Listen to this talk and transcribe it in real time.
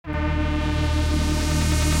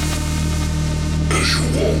As you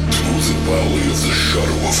walk through the valley of the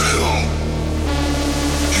shadow of hell,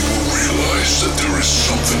 you will realize that there is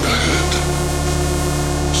something ahead.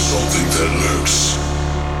 Something that lurks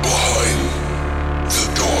behind the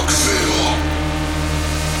dark veil.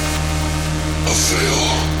 A veil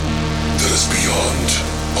that is beyond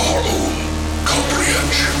our own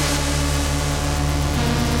comprehension.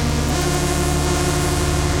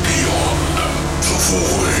 Beyond the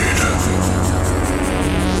void.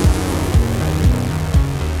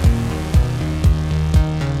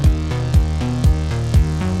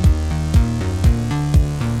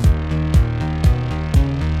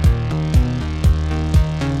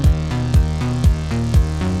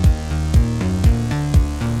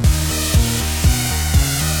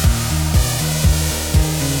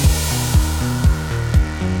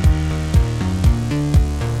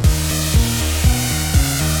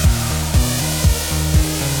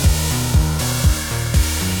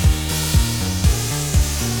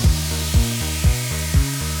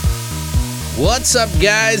 What's up,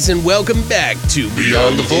 guys, and welcome back to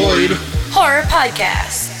Beyond the Void Horror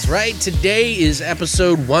Podcast. That's right, today is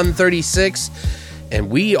episode 136, and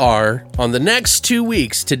we are on the next 2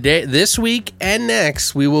 weeks. This week and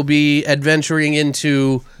next, we will be adventuring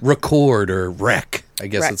into Record, or Rec, I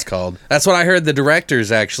guess it's called. That's what I heard the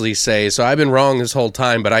directors actually say, so I've been wrong this whole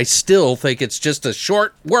time, but I still think it's just a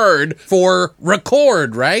short word for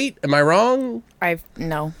record, right? Am I wrong?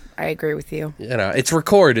 No, I agree with you. You know, it's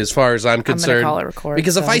record as far as I'm concerned. I'm gonna call it record.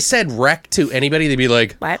 Because if I said wreck to anybody, they'd be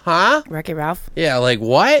like, what? Huh? Wreck-It Ralph? Yeah, like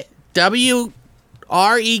what? W-R-E-K?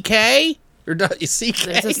 Or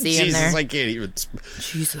C-K? There's a C in there. Jesus, I can't even.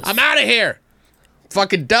 Jesus. I'm out of here.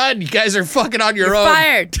 Fucking done. You guys are fucking on your own. You're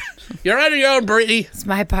fired. You're on your own, Brittany. It's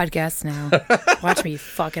my podcast now. Watch me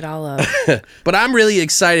fuck it all up. But I'm really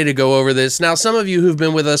excited to go over this. Now, some of you who've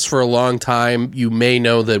been with us for a long time, you may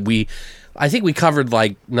know that I think we covered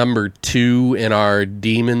like number 2 in our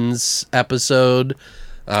Demons episode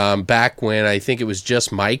back when I think it was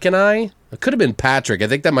just Mike and I. It could have been Patrick. I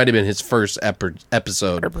think that might have been his first episode.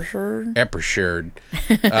 Episode.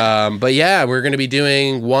 But yeah, we're going to be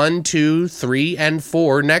doing 1, 2, 3, and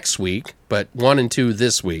 4 next week, but 1 and 2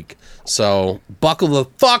 this week. So buckle the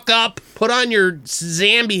fuck up, put on your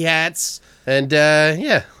zombie hats, and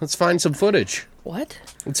yeah, let's find some footage. What?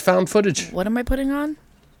 It's found footage. What am I putting on?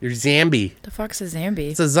 Your zombie. The fuck's a zombie?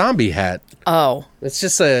 It's a zombie hat. Oh. It's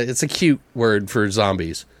just it's a cute word for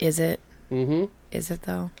zombies. Is it? Mm-hmm. Is it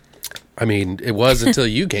though? I mean, it was until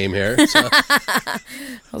you came here. So. It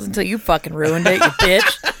was until you fucking ruined it, you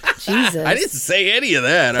bitch. Jesus. I didn't say any of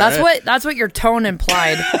that. That's what your tone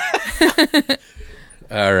implied.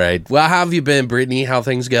 All right. Well, how have you been, Brittany? How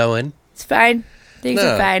things going? It's fine. Things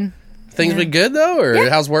are fine. Things been good though, or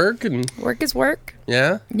how's work? And work is work.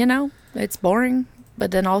 Yeah. You know, it's boring,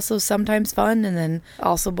 but then also sometimes fun, and then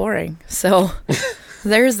also boring. So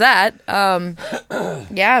there's that.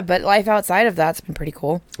 Yeah, but life outside of that's been pretty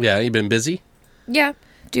cool. Yeah, you been busy? Yeah,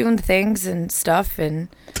 doing things and stuff, and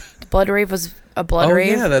the blood rave was a blood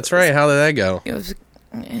rave. Oh yeah, that's right. How did that go? It was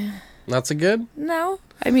not so good. No,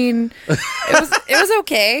 I mean, it was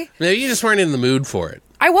okay. Maybe you just weren't in the mood for it.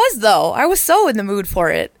 I was though. I was so in the mood for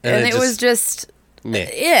it, and it was just.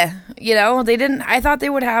 Yeah, you know, they didn't. I thought they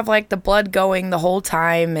would have like the blood going the whole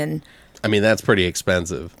time, and I mean that's pretty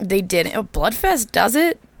expensive. They didn't. Bloodfest does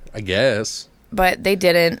it, I guess, but they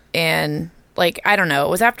didn't. And like I don't know,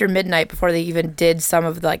 it was after midnight before they even did some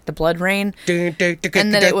of like the blood rain, and then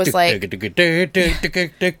it was like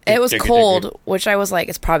it was cold, which I was like,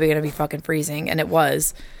 it's probably gonna be fucking freezing, and it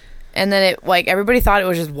was. And then it, like, everybody thought it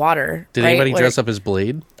was just water. Did anybody dress up as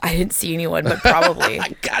Blade? I didn't see anyone, but probably.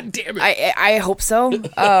 God damn it. I hope so.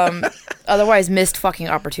 Otherwise, missed fucking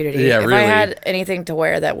opportunity. Yeah, if I had anything to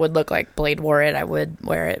wear that would look like Blade wore it, I would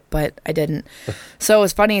wear it, but I didn't. So it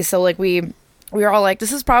was funny. So, like, we were all like,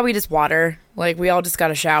 this is probably just water. Like, we all just got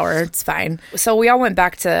a shower. It's fine. So we all went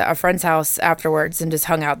back to a friend's house afterwards and just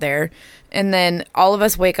hung out there. And then all of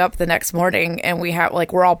us wake up the next morning and we have,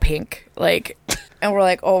 like, we're all pink. Like... And we're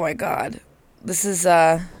like, oh my God, this is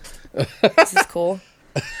cool.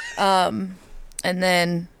 And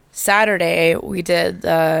then Saturday we did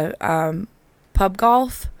pub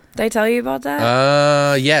golf. Did I tell you about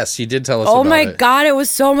that? Yes, you did tell us about it. Oh my God, it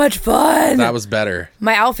was so much fun. That was better.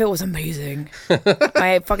 My outfit was amazing.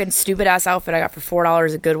 My fucking stupid ass outfit I got for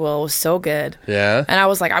 $4 at Goodwill was so good. Yeah. And I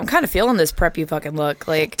was like, I'm kind of feeling this preppy fucking look.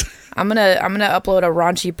 Like, I'm gonna upload a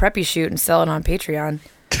raunchy preppy shoot and sell it on Patreon.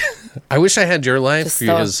 I wish I had your life Just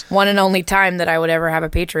because the one and only time that I would ever have a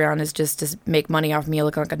Patreon is just to make money off me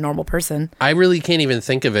looking like a normal person. I really can't even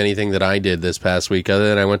think of anything that I did this past week other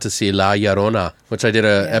than I went to see La Llorona, which I did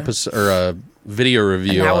episode or a video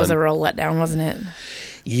review And that on. was a real letdown, wasn't it?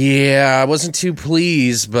 Yeah, I wasn't too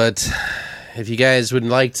pleased, but if you guys would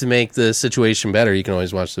like to make the situation better, you can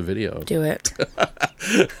always watch the video. Do it.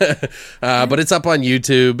 But it's up on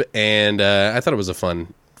YouTube, and I thought it was a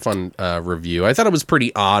fun review. I thought it was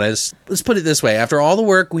pretty honest. Let's put it this way. After all the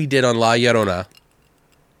work we did on La Llorona,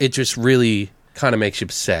 it just really kind of makes you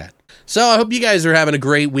sad. So I hope you guys are having a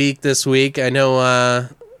great week this week. I know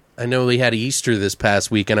we had Easter this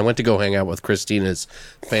past week, and I went to go hang out with Christina's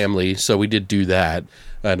family, so we did do that.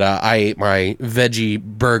 And I ate my veggie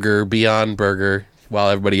burger, Beyond Burger, while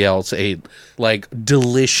everybody else ate, like,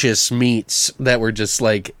 delicious meats that were just,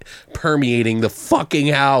 like, permeating the fucking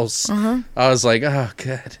house. I was like, oh,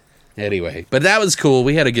 God. Anyway, but that was cool.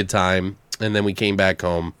 We had a good time, and then we came back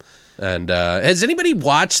home. And has anybody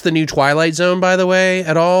watched the new Twilight Zone, by the way,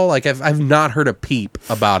 at all? Like, I've not heard a peep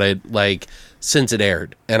about it, like, since it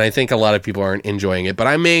aired. And I think a lot of people aren't enjoying it. But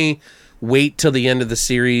I may wait till the end of the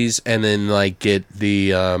series and then, like, get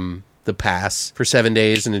the pass for 7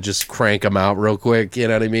 days and then just crank them out real quick. You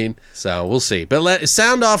know what I mean? So we'll see. But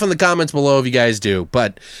sound off in the comments below if you guys do.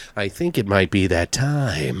 But I think it might be that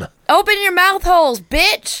time. Open your mouth holes,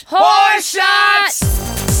 bitch! Horse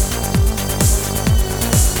shots!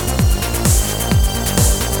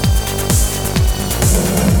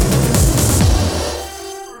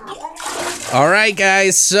 All right,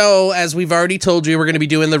 guys. So, as we've already told you, we're going to be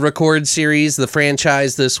doing the Record series, the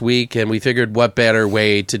franchise this week, and we figured what better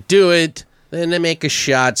way to do it than to make a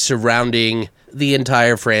shot surrounding the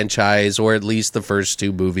entire franchise, or at least the first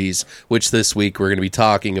two movies, which this week we're going to be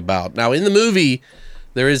talking about. Now, in the movie,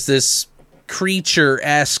 there is this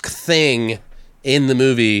creature-esque thing in the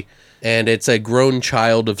movie, and it's a grown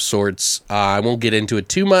child of sorts. I won't get into it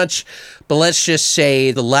too much, but let's just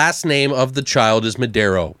say the last name of the child is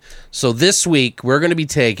Madero. So this week, we're going to be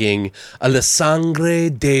taking a La Sangre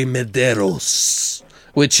de Maderos,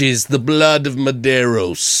 which is the blood of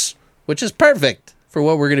Maderos, which is perfect for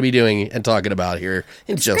what we're going to be doing and talking about here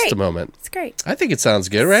in just a moment. It's great. I think it sounds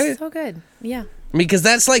good, right? So good. Yeah. I mean, because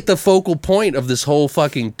that's like the focal point of this whole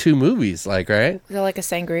fucking two movies, like, right? Is it like a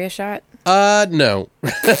sangria shot? No.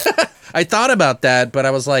 I thought about that, but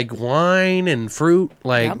I was like, wine and fruit,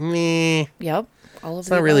 like, meh. Yep. All of It's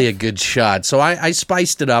not really a good shot. So I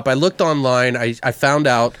spiced it up. I looked online. I found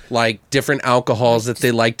out, like, different alcohols that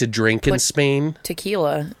they like to drink in Spain.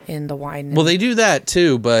 Tequila in the wine. Well, they do that,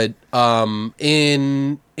 too, but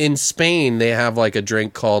in Spain, they have, like, a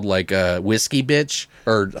drink called, like, a whiskey bitch,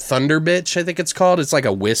 or thunder bitch, I think it's called. It's like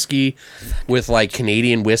a whiskey with, like,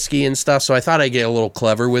 Canadian whiskey and stuff, so I thought I'd get a little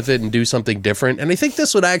clever with it and do something different, and I think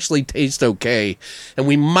this would actually taste okay, and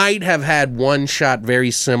we might have had one shot very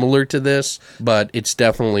similar to this, but it's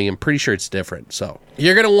definitely, I'm pretty sure it's different, so.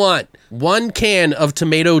 You're gonna want 1 can of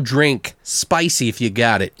tomato drink, spicy if you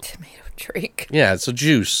got it. Tomato drink. Yeah, it's a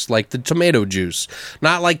juice, like the tomato juice.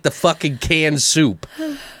 Not like the fucking canned soup.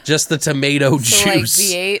 Just the tomato juice. Like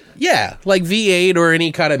V8? Yeah, like V8 or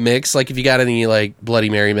any kind of mix. Like if you got any like Bloody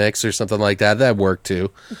Mary mix or something like that, that'd work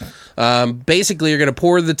too. Basically, you're going to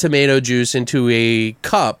pour the tomato juice into a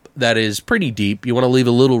cup that is pretty deep. You want to leave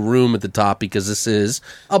a little room at the top because this is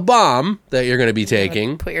a bomb that you're going to be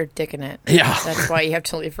taking. Put your dick in it. Yeah. That's why you have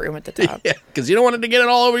to leave room at the top. Yeah, because you don't want it to get it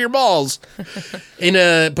all over your balls. But in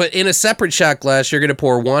a separate shot glass, you're going to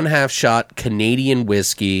pour 1/2 shot Canadian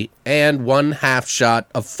whiskey and 1/2 shot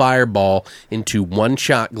of Fireball into 1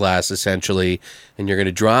 shot glass, essentially. And you're going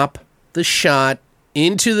to drop the shot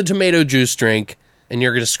into the tomato juice drink, and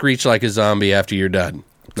you're going to screech like a zombie after you're done.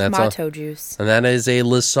 That's Tomato all. juice. And that is a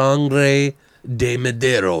La Sangre de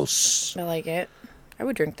Maderos. I like it. I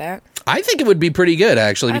would drink that. I think it would be pretty good,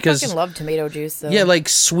 actually, because I fucking love tomato juice, though. yeah, like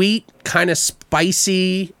sweet, kind of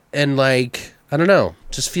spicy, and like, I don't know,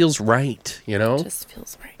 just feels right, you know? Just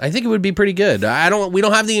feels right. I think it would be pretty good. We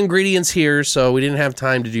don't have the ingredients here, so we didn't have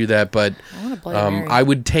time to do that, but I want a Bloody Mary. I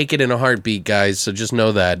would take it in a heartbeat, guys, so just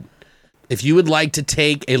know that. If you would like to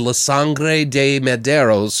take a La Sangre de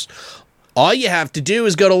Maderos, all you have to do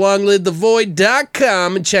is go to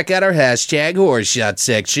longlivethevoid.com and check out our hashtag horse shot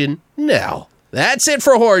section now. That's it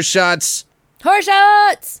for horse shots. Horse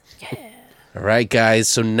shots! Yeah. All right, guys,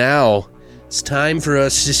 so now it's time for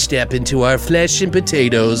us to step into our flesh and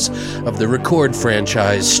potatoes of the Record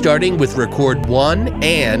franchise, starting with Record 1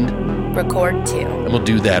 and Record 2. we'll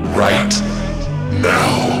do that right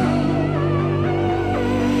Now.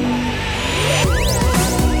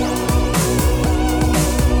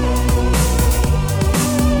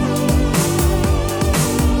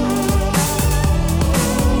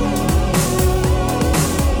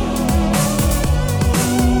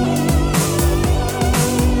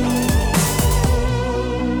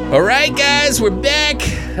 All right, guys, we're back,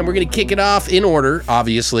 and we're going to kick it off in order,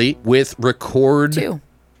 obviously, with Record 2.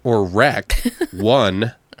 or Rec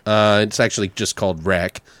 1. It's actually just called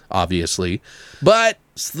Rec, obviously. But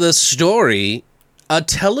the story, a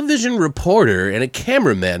television reporter and a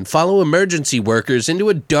cameraman follow emergency workers into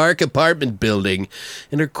a dark apartment building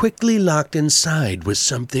and are quickly locked inside with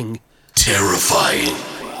something terrifying.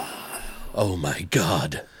 Oh, my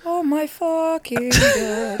God. Oh my fucking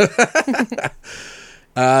God.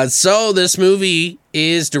 So this movie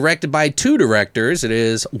is directed by 2 directors. It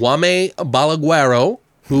is Wame Balaguero,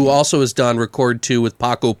 who also has done Record 2 with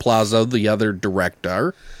Paco Plaza, the other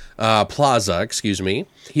director. Excuse me.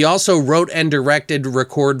 He also wrote and directed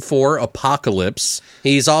Record 4 Apocalypse.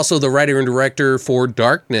 He's also the writer and director for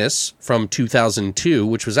Darkness from 2002,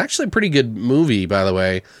 which was actually a pretty good movie, by the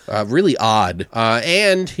way. Really odd.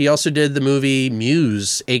 And he also did the movie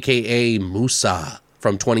Muse, a.k.a. Musa,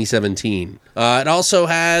 from 2017. It also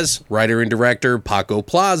has writer and director Paco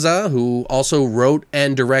Plaza, who also wrote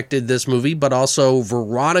and directed this movie, but also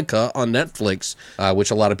Veronica on Netflix,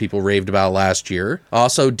 which a lot of people raved about last year.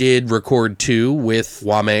 Also did Record 2 with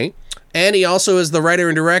Wame. And he also is the writer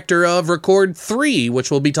and director of Record 3, which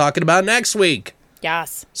we'll be talking about next week.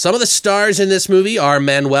 Yes. Some of the stars in this movie are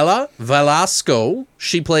Manuela Velasco.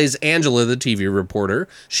 She plays Angela, the TV reporter.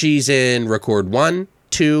 She's in Record 1,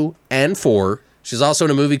 2, and 4. She's also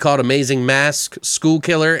in a movie called Amazing Mask, School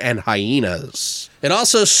Killer, and Hyenas. It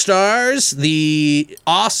also stars the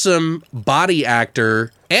awesome body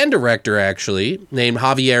actor and director, actually, named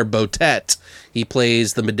Javier Botet. He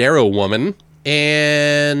plays the Madero woman,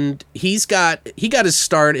 and he got his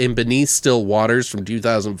start in Beneath Still Waters from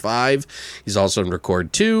 2005. He's also in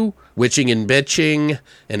Record 2, Witching and Bitching,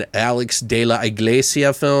 an Alex de la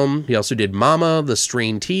Iglesia film. He also did Mama, the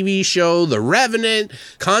Strain TV show, The Revenant,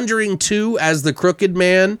 Conjuring 2 as the Crooked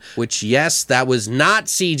Man, which, yes, that was not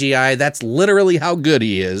CGI. That's literally how good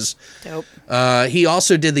he is. Dope. He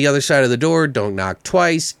also did The Other Side of the Door, Don't Knock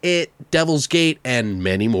Twice, It, Devil's Gate, and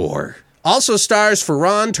many more. Also stars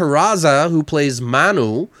Ferran Terraza, who plays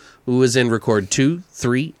Manu, who is in Record 2,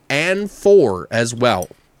 3, and 4 as well.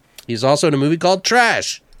 He's also in a movie called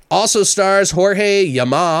Trash. Also stars Jorge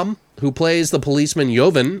Yamam, who plays the policeman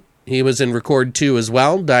Joven. He was in Record 2 as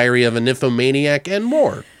well, Diary of a Nymphomaniac, and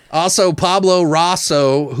more. Also Pablo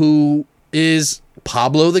Rosso, who is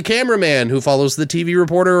Pablo the cameraman, who follows the TV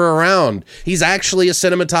reporter around. He's actually a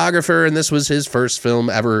cinematographer, and this was his first film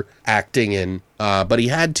ever acting in, but he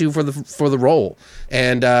had to for the role.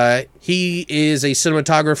 And he is a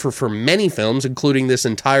cinematographer for many films, including this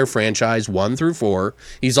entire franchise, 1 through 4.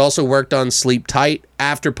 He's also worked on Sleep Tight,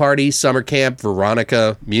 After Party, Summer Camp,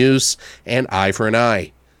 Veronica, Muse, and Eye for an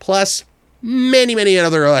Eye. Plus, many, many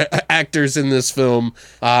other actors in this film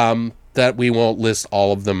that we won't list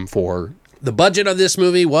all of them for. The budget of this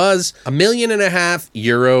movie was €1.5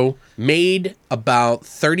 million, made about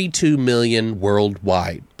 32 million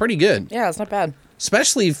worldwide. Pretty good. Yeah, it's not bad.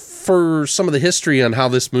 Especially for some of the history on how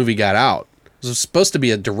this movie got out. It was supposed to be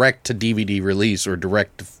a direct-to-DVD release or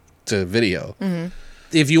direct-to-video. Mm-hmm.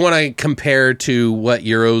 If you want to compare to what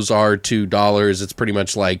euros are to dollars, it's pretty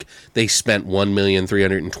much like they spent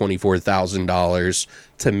 $1,324,000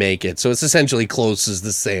 to make it. So it's essentially close as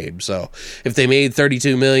the same. So if they made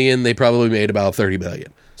 32 million, they probably made about 30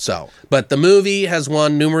 million. So, but the movie has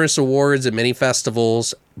won numerous awards at many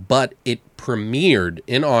festivals, but it premiered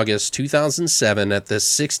in August 2007 at the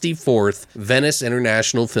 64th Venice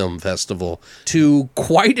International Film Festival to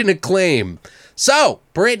quite an acclaim. So,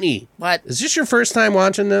 Brittany. What? Is this your first time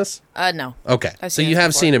watching this? No. Okay. So you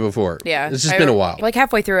have seen it before. Yeah. It's just been a while. Like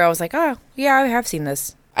halfway through, I was like, oh, yeah, I have seen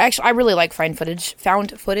this. I really like found footage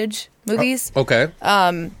movies. Okay.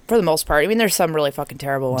 For the most part. I mean, there's some really fucking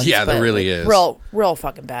terrible ones. Yeah, there really is. Real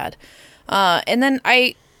fucking bad. And then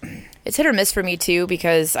it's hit or miss for me too,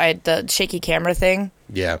 because the shaky camera thing.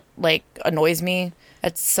 Yeah. Like, annoys me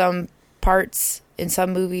at some parts in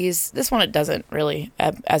some movies. This one, it doesn't really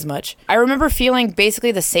as much. I remember feeling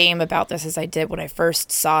basically the same about this as I did when I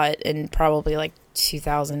first saw it in probably like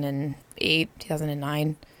 2008,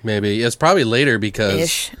 2009. Maybe. It's probably later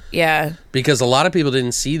because yeah, because a lot of people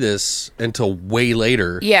didn't see this until way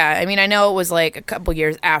later. Yeah, I mean, I know it was like a couple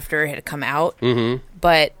years after it had come out,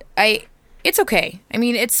 but it's okay. I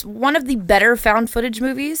mean, it's one of the better found footage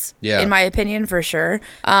movies, in my opinion, for sure.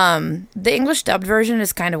 The English dubbed version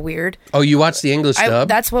is kind of weird. Oh, you watched the English dub?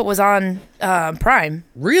 That's what was on Prime.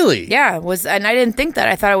 Really? Yeah, and I didn't think that.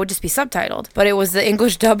 I thought it would just be subtitled, but it was the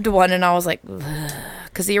English dubbed one, and I was like, ugh,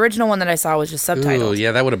 because the original one that I saw was just subtitled. Ooh,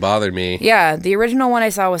 yeah, that would have bothered me. Yeah, the original one I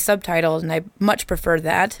saw was subtitled, and I much preferred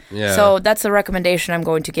that. Yeah. So that's the recommendation I'm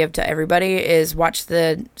going to give to everybody is watch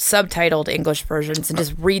the subtitled English versions and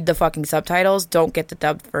just read the fucking subtitles. Don't get the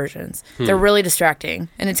dubbed versions. They're really distracting,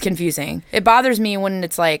 and it's confusing. It bothers me when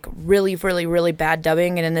it's like really, really, really bad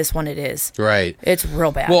dubbing, and in this one it is. Right. It's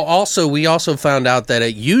real bad. Well, we also found out that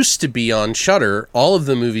it used to be on Shudder. All of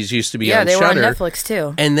the movies used to be on they Shudder. were on Netflix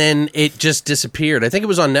too. And then it just disappeared. I think it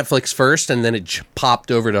was on Netflix first, and then it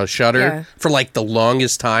popped over to Shudder for like the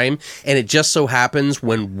longest time. And it just so happens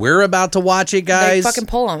when we're about to watch it, guys, They fucking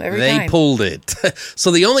pull them every time. They pulled it.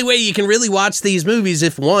 So the only way you can really watch these movies,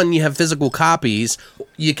 if one, you have physical copies,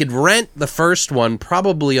 you could rent the first one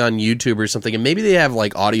probably on YouTube or something, and maybe they have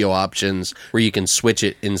like audio options where you can switch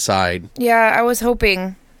it inside. Yeah, I was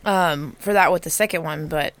hoping for that with the second one,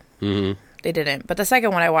 but they didn't. But the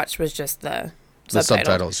second one I watched was just the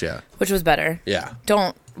subtitles, yeah. which was better. Yeah.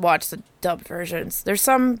 Don't watch the dubbed versions. There's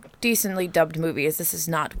some decently dubbed movies. This is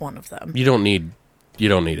not one of them. You don't need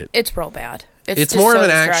it. It's real bad. It's just more so of an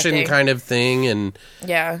distracting. action kind of thing, and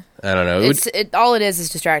Yeah. I don't know. All it is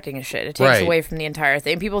distracting as shit. It takes Right. away from the entire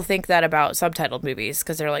thing. People think that about subtitled movies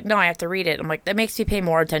because they're like, no, I have to read it. I'm like, that makes me pay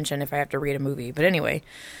more attention if I have to read a movie. But anyway,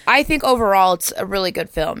 I think overall it's a really good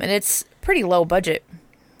film, and it's pretty low budget.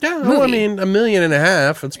 Yeah, well, I movie. mean, $1.5 million.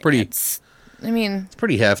 It's pretty. It's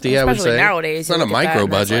Pretty hefty, I would especially say. nowadays. It's you not a look at that micro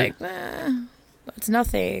and it's budget. like, it's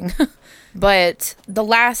nothing. But the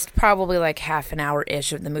last probably like half an hour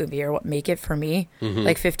ish of the movie are what make it for me.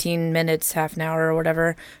 Like 15 minutes, half an hour or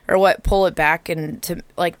whatever, or what pull it back and to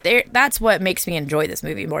like that's what makes me enjoy this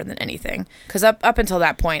movie more than anything. Because up until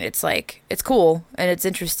that point, it's like it's cool and it's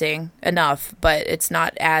interesting enough, but it's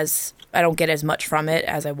not as I don't get as much from it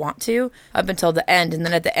as I want to up until the end, and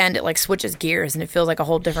then at the end it like switches gears and it feels like a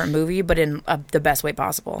whole different movie, but in the best way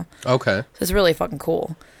possible. Okay. So it's really fucking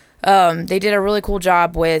cool. They did a really cool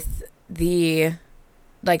job with the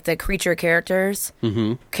creature characters,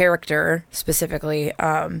 character specifically,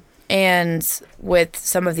 and with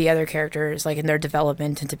some of the other characters, like in their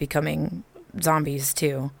development into becoming zombies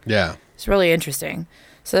too. Yeah. It's really interesting.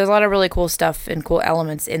 So there's a lot of really cool stuff and cool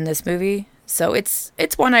elements in this movie. So it's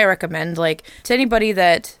one I recommend, like, to anybody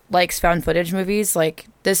that likes found footage movies. Like,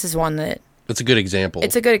 this is one that It's a good example.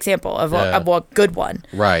 it's a good example of a good one.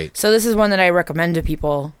 Right. So this is one that I recommend to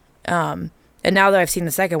people. And now that I've seen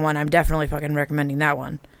the second one, I'm definitely fucking recommending that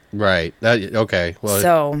one. Right. Okay. Well,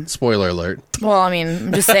 So, spoiler alert. well, I mean,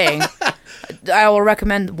 I'm just saying, I will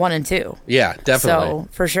recommend 1 and 2. Yeah, definitely. So,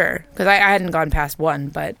 for sure. Because I hadn't gone past 1,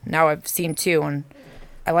 but now I've seen 2 and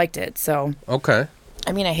I liked it. So, Okay.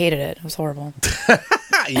 I mean, I hated it. It was horrible.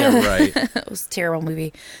 Yeah, right. It was a terrible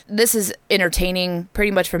movie. This is entertaining pretty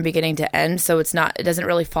much from beginning to end, so it doesn't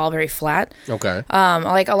really fall very flat. Okay.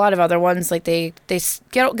 Like a lot of other ones, like they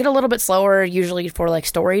get a little bit slower usually for like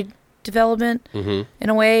story development in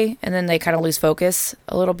a way, and then they kind of lose focus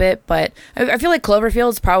a little bit. But I feel like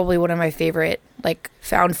Cloverfield's probably one of my favorite like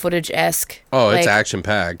found footage-esque. Oh, it's like, action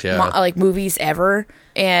packed. Yeah. like movies ever,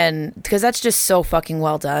 and because that's just so fucking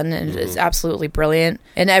well done and it's absolutely brilliant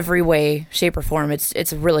in every way, shape, or form.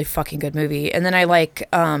 It's a really fucking good movie. And then I like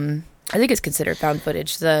I think it's considered found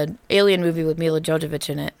footage, the Alien movie with Mila Jovovich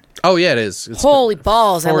in it. Oh yeah, it is. It's Holy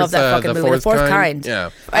balls! I love that fucking the movie. The Fourth Kind. Yeah,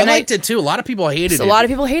 I And liked it too. A lot of people hated it. A lot of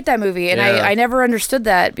people hate that movie, and Yeah. I never understood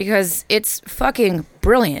that because it's fucking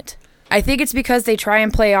brilliant. I think it's because they try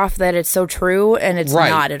and play off that it's so true, and it's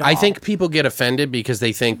not at all. I think people get offended because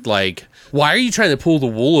they think like, why are you trying to pull the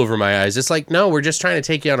wool over my eyes? It's like, no, we're just trying to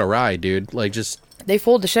take you on a ride, dude. Like, just. They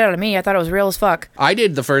fooled the shit out of me. I thought it was real as fuck. I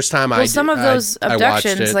did the first time. Well, some of those I watched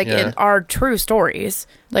abductions, it, are true stories.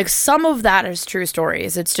 Like some of that is true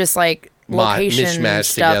stories. It's just like location mishmashed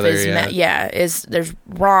stuff together, is there's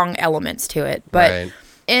wrong elements to it, but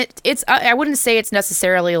Right. it's I wouldn't say it's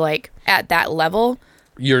necessarily like at that level.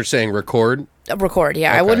 You're saying record? Record,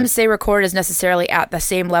 yeah. I Okay. wouldn't say Record is necessarily at the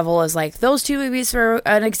same level as like those two movies for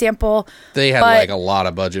an example. They had But like a lot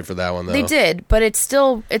of budget for that one though. They did, but it's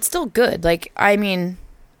still good. Like I mean,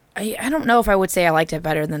 I don't know if I would say I liked it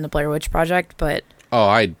better than the Blair Witch Project, but Oh,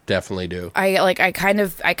 I definitely do. I kind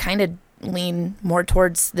of lean more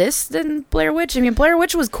towards this than Blair Witch. I mean, Blair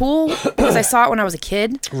Witch was cool because I saw it when I was a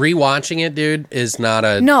kid. Rewatching it, dude, is not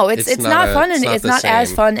a No, it's not fun, and it's the not as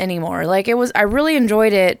same. fun anymore. Like it was, I really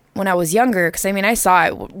enjoyed it when I was younger because I mean, I saw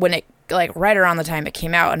it when it like right around the time it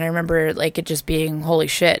came out, and I remember like it just being holy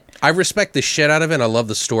shit. I respect the shit out of it. And I love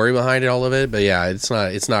the story behind it, all of it. But yeah, it's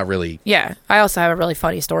not really. Yeah, I also have a really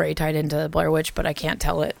funny story tied into Blair Witch, but I can't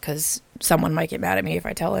tell it because someone might get mad at me if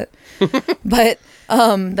I tell it. But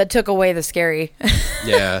that took away the scary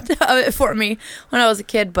Yeah. of it for me when I was a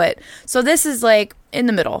kid. But so this is like in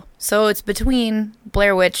the middle. So it's between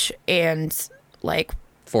Blair Witch and like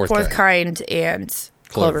Fourth Kind and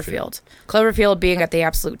Cloverfield. Cloverfield being at the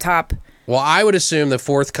absolute top. Well, I would assume the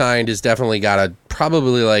Fourth Kind has definitely got a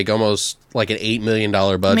probably like almost like an $8 million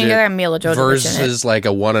budget. I mean, you got Mila Jovovich versus like a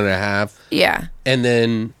 1.5. Yeah. And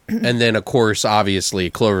then of course, obviously,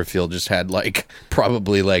 Cloverfield just had like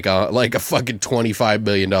probably like a fucking $25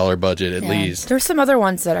 million budget at least. There's some other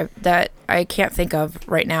ones that I can't think of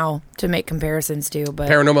right now to make comparisons to, but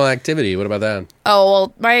Paranormal Activity. What about that? Oh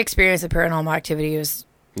well, my experience with Paranormal Activity was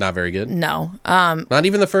not very good. No. Not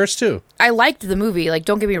even the first two. I liked the movie. Like,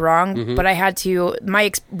 don't get me wrong, but I had to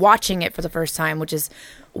watching it for the first time, which is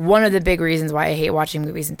one of the big reasons why I hate watching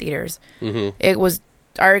movies in theaters. It was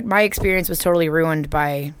my experience was totally ruined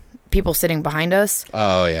by people sitting behind us.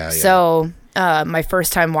 Oh yeah. So my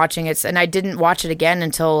first time watching it, and I didn't watch it again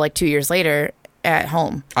until like 2 years later at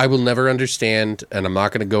home. I will never understand, and I'm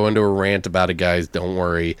not going to go into a rant about it, guys. Don't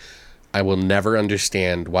worry. I will never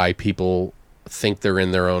understand why people think they're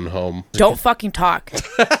in their own home. Don't fucking talk.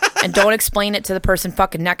 And don't explain it to the person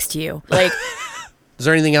fucking next to you. Like, is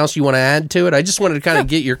there anything else you want to add to it? I just wanted to kind of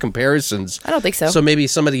get your comparisons. I don't think so. So maybe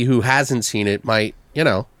somebody who hasn't seen it might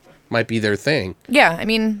be their thing. Yeah, I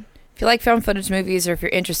mean, if you like found footage movies or if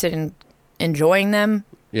you're interested in enjoying them,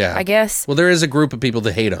 yeah, I guess. Well, there is a group of people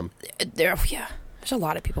that hate them. There's a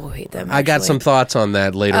lot of people who hate them. I got some thoughts on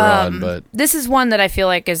that later on, but this is one that I feel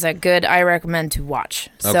like is I recommend to watch.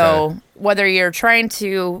 Okay. So whether you're trying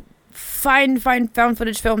to find found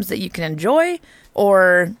footage films that you can enjoy,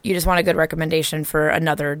 or you just want a good recommendation for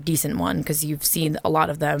another decent one because you've seen a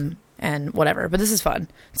lot of them and whatever. But this is fun.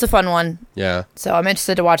 It's a fun one. Yeah. So I'm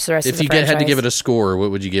interested to watch the rest of the franchise. If you had to give it a score,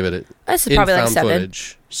 what would you give it? This is probably like 7.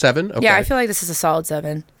 Footage. 7? Okay. Yeah, I feel like this is a solid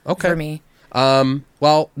 7 for me.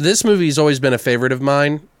 Well, this movie's always been a favorite of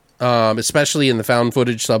mine, especially in the found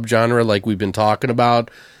footage subgenre like we've been talking about.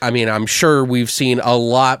 I mean, I'm sure we've seen a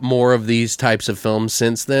lot more of these types of films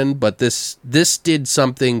since then, but this did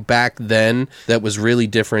something back then that was really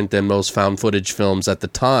different than most found footage films at the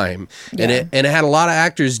time. Yeah. And it had a lot of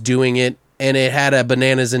actors doing it, and it had a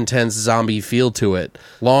bananas intense zombie feel to it.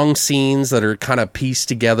 Long scenes that are kind of pieced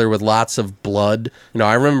together with lots of blood. You know,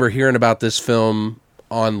 I remember hearing about this film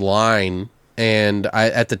online, and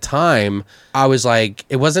at the time I was like,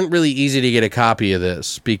 it wasn't really easy to get a copy of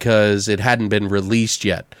this because it hadn't been released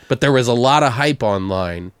yet, but there was a lot of hype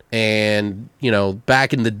online. And, you know,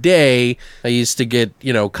 back in the day, I used to get,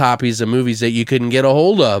 copies of movies that you couldn't get a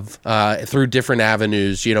hold of through different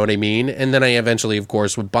avenues, you know what I mean? And then I eventually, of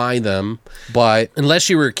course, would buy them. But unless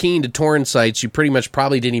you were keen to torrent sites, you pretty much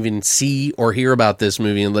probably didn't even see or hear about this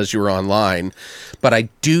movie unless you were online. But I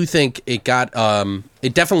do think it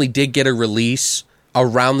definitely did get a release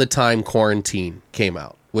around the time Quarantine came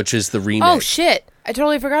out, which is the remake. Oh, shit. I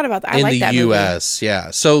totally forgot about that. I like that movie. In the U.S.,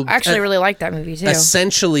 yeah. So I actually really like that movie, too.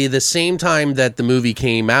 Essentially, the same time that the movie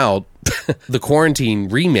came out, the Quarantine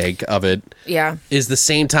remake of it is the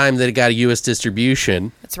same time that it got a U.S.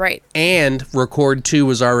 distribution. That's right. And Record 2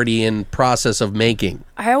 was already in process of making.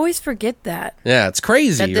 I always forget that. Yeah, it's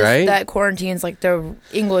crazy, right? That Quarantine's like the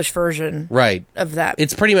English version of that.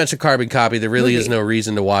 It's pretty much a carbon copy. There really is no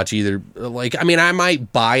reason to watch either. Like, I mean, I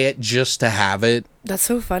might buy it just to have it. That's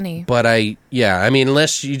so funny. But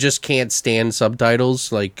unless you just can't stand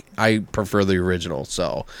subtitles, like, I prefer the original,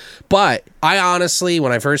 so. But I honestly,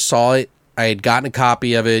 when I first saw it, I had gotten a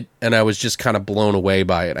copy of it, and I was just kind of blown away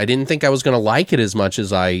by it. I didn't think I was going to like it as much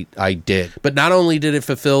as I did. But not only did it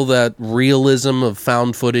fulfill that realism of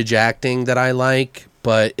found footage acting that I like,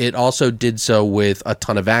 but it also did so with a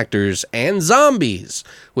ton of actors and zombies,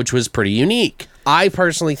 which was pretty unique. I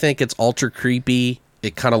personally think it's ultra creepy.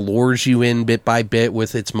 It kind of lures you in bit by bit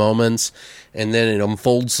with its moments, and then it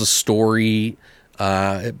unfolds the story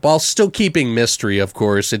while still keeping mystery, of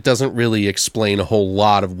course. It doesn't really explain a whole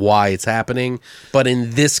lot of why it's happening, but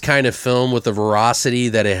in this kind of film with the veracity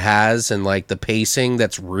that it has and like the pacing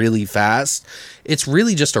that's really fast, it's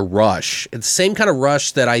really just a rush. It's the same kind of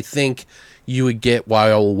rush that I think you would get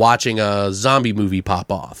while watching a zombie movie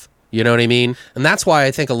pop off. You know what I mean? And that's why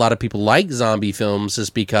I think a lot of people like zombie films,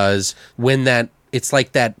 is because when it's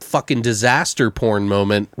like that fucking disaster porn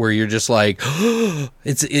moment where you're just like,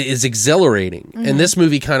 it's exhilarating. Mm-hmm. And this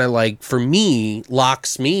movie kind of like, for me,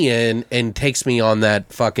 locks me in and takes me on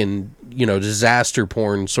that fucking, disaster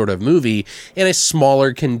porn sort of movie in a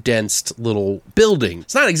smaller, condensed little building.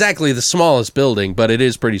 It's not exactly the smallest building, but it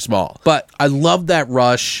is pretty small. But I love that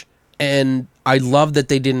rush. And I love that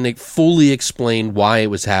they didn't fully explain why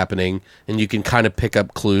it was happening, and you can kind of pick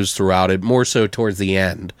up clues throughout it, more so towards the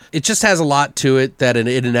end. It just has a lot to it that it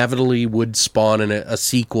inevitably would spawn in a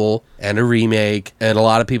sequel and a remake, and a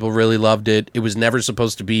lot of people really loved it. It was never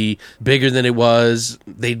supposed to be bigger than it was.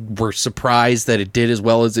 They were surprised that it did as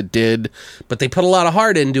well as it did, but they put a lot of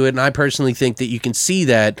heart into it, and I personally think that you can see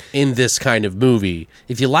that in this kind of movie.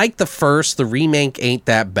 If you like the first, the remake ain't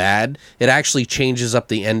that bad. It actually changes up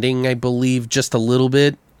the ending, I believe, just a little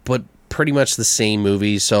bit, but pretty much the same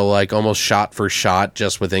movie, so like almost shot for shot,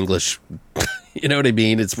 just with English. You know what I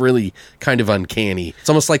mean? It's really kind of uncanny. It's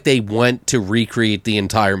almost like they went to recreate the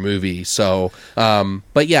entire movie. So,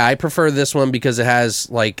 but yeah, I prefer this one because it has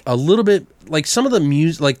like a little bit, like some of the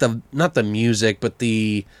music, like not the music, but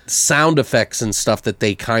the sound effects and stuff that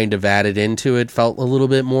they kind of added into it felt a little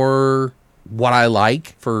bit more what I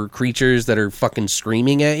like for creatures that are fucking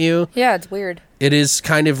screaming at you. Yeah, it's weird. It is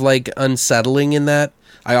kind of like unsettling in that.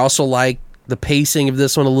 I also like the pacing of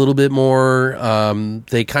this one a little bit more.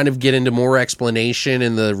 They kind of get into more explanation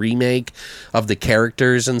in the remake of the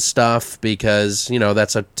characters and stuff because, you know,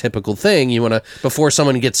 that's a typical thing. You want to, before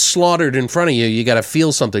someone gets slaughtered in front of you, you got to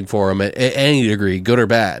feel something for them at any degree, good or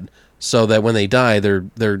bad, so that when they die, their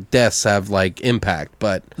deaths have like impact.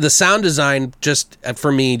 But the sound design just,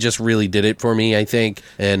 for me, just really did it for me, I think.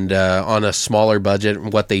 And on a smaller budget,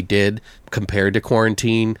 what they did compared to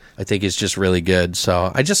Quarantine, I think is just really good.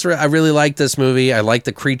 So I really like this movie. I like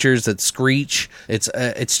the creatures that screech.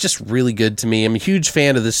 It's just really good to me. I'm a huge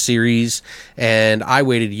fan of this series, and I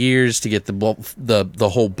waited years to get the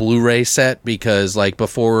whole Blu-ray set because like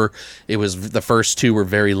before, it was the first two were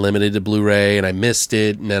very limited to Blu-ray, and I missed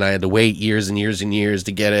it, and then I had to wait years and years and years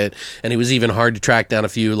to get it, and it was even hard to track down a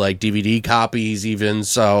few like DVD copies even.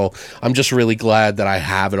 So I'm just really glad that I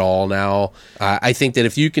have it all now. I think that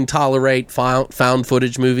if you can tolerate found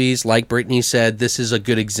footage movies, like Brittany said, this is a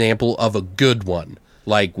good example of a good one,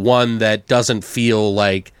 like one that doesn't feel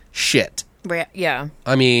like shit. Yeah.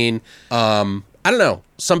 I mean, I don't know.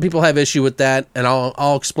 Some people have issue with that, and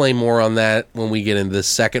I'll explain more on that when we get into the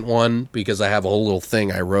second one because I have a whole little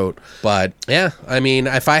thing I wrote. But yeah, I mean,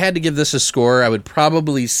 if I had to give this a score, I would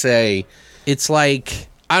probably say it's like,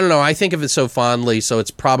 I don't know, I think of it so fondly, so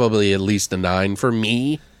it's probably at least a 9 for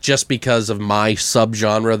me. Just because of my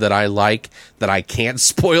subgenre that I like, that I can't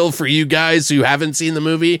spoil for you guys who haven't seen the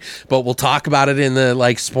movie, but we'll talk about it in the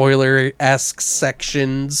like spoiler-esque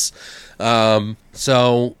sections.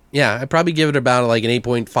 So yeah, I'd probably give it about like an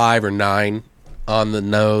 8.5 or 9 on the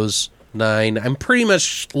nose. 9. I'm pretty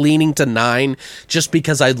much leaning to 9 just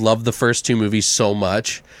because I love the first two movies so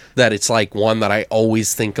much that it's like one that I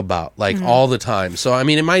always think about like all the time. So I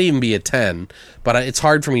mean, it might even be a 10, but it's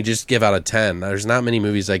hard for me to just give out a 10. There's not many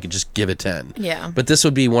movies I could just give a 10. Yeah. But this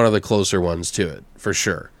would be one of the closer ones to it for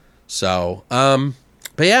sure. So,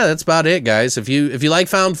 but yeah, that's about it, guys. If you like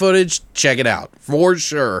found footage, check it out for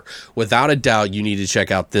sure. Without a doubt, you need to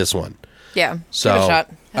check out this one. Yeah. So, give it a shot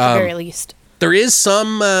at the very least. There is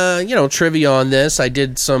some, trivia on this. I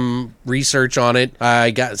did some research on it.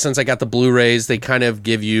 Since I got the Blu-rays, they kind of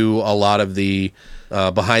give you a lot of the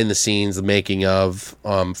behind the scenes, the making of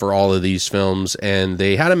for all of these films. And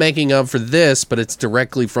they had a making of for this, but it's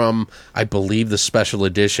directly from, I believe, the special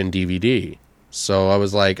edition DVD. So I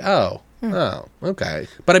was like, oh, okay.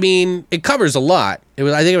 But I mean, it covers a lot. I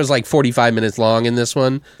think it was like 45 minutes long in this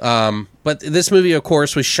one. But this movie, of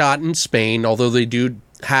course, was shot in Spain, although they do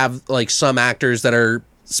have like some actors that are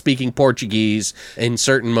speaking Portuguese in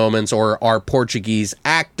certain moments or are Portuguese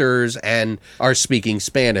actors and are speaking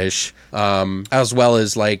Spanish, as well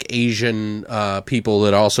as like Asian people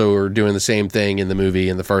that also are doing the same thing in the movie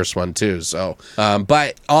in the first one too. So,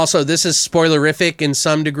 but also this is spoilerific in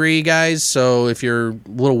some degree, guys. So if you're a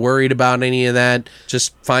little worried about any of that,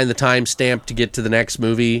 just find the timestamp to get to the next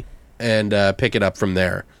movie and pick it up from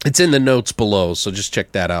there. It's in the notes below, so just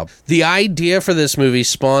check that out. The idea for this movie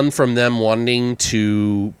spawned from them wanting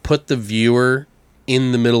to put the viewer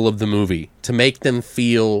in the middle of the movie, to make them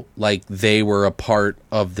feel like they were a part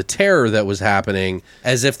of the terror that was happening,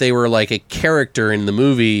 as if they were like a character in the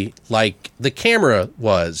movie, like the camera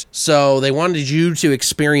was. So they wanted you to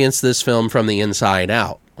experience this film from the inside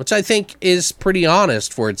out, which I think is pretty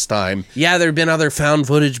honest for its time. Yeah, there have been other found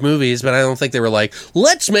footage movies, but I don't think they were like,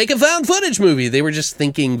 let's make a found footage movie. They were just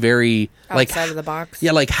thinking very outside of the box.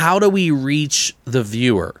 Yeah, like how do we reach the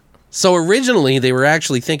viewer? So originally, they were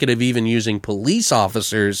actually thinking of even using police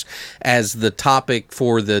officers as the topic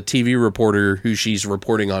for the TV reporter who she's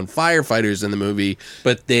reporting on firefighters in the movie,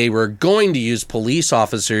 but they were going to use police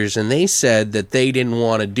officers, and they said that they didn't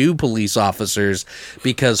want to do police officers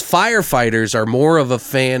because firefighters are more of a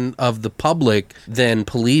fan of the public than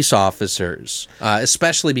police officers,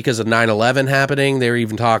 especially because of 9/11 happening. They were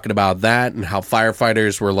even talking about that and how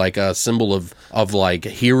firefighters were like a symbol of like a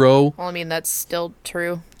hero. Well, I mean, that's still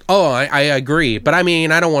true. Oh, I agree. But I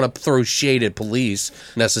mean, I don't want to throw shade at police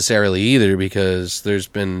necessarily either, because there's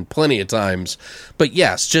been plenty of times. But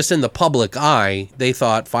yes, just in the public eye, they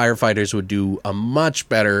thought firefighters would do a much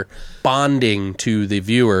better bonding to the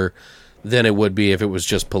viewer than it would be if it was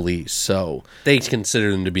just police. So they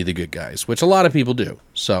consider them to be the good guys, which a lot of people do.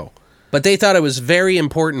 So, but they thought it was very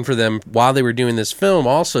important for them while they were doing this film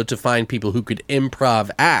also to find people who could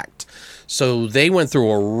improv act. So they went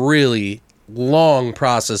through a really long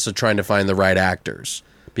process of trying to find the right actors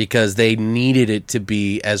because they needed it to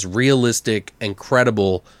be as realistic and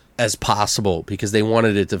credible as possible because they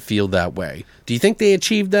wanted it to feel that way. Do you think they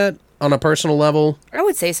achieved that on a personal level? I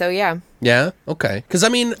would say so, yeah. Yeah? Okay. Because, I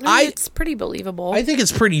mean, it's pretty believable. I think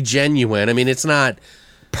it's pretty genuine. I mean, it's not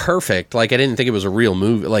perfect. Like, I didn't think it was a real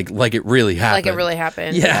movie. Like it really happened. Like it really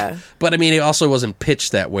happened. Yeah. But, I mean, it also wasn't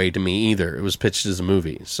pitched that way to me either. It was pitched as a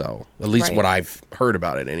movie. So, at least what I've heard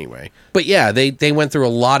about it anyway. But, yeah, they went through a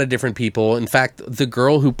lot of different people. In fact, the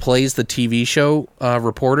girl who plays the TV show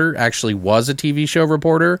reporter actually was a TV show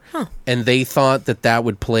reporter. Huh. And they thought that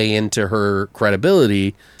would play into her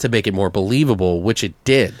credibility to make it more believable, which it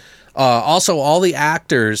did. Also, all the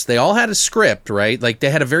actors, they all had a script, right? Like, they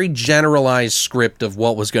had a very generalized script of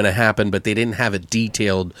what was going to happen, but they didn't have it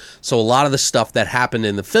detailed. So a lot of the stuff that happened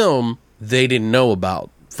in the film, they didn't know about.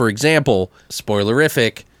 For example,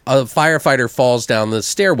 spoilerific, a firefighter falls down the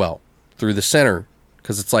stairwell through the center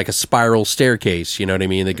because it's like a spiral staircase, you know what I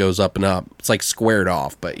mean, that goes up and up. It's like squared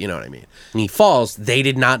off, but you know what I mean. And he falls. They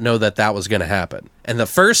did not know that was going to happen. And the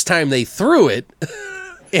first time they threw it...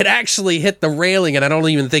 it actually hit the railing, and I don't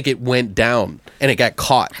even think it went down, and it got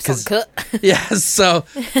caught. Yeah, so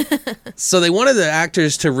they wanted the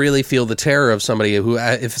actors to really feel the terror of somebody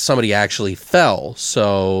if somebody actually fell.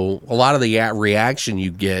 So a lot of the reaction you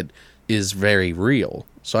get is very real.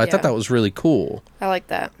 So I thought that was really cool. I like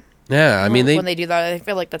that. Yeah, I mean, when they do that, I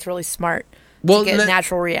feel like that's really smart. Well, to get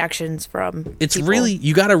natural reactions from it's people. Really,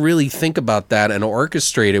 you got to really think about that and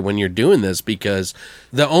orchestrate it when you're doing this, because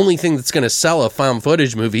the only thing that's going to sell a found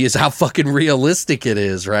footage movie is how fucking realistic it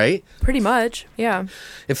is, right? Pretty much, yeah.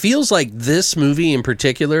 It feels like this movie in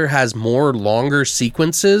particular has more longer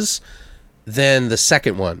sequences than the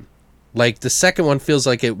second one. Like, the second one feels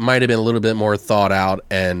like it might have been a little bit more thought out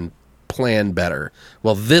and planned better.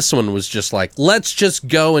 Well, this one was just like, let's just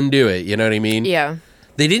go and do it. You know what I mean? Yeah.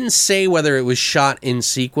 They didn't say whether it was shot in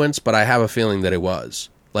sequence, but I have a feeling that it was,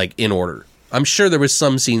 like, in order. I'm sure there was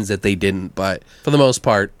some scenes that they didn't, but for the most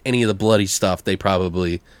part, any of the bloody stuff, they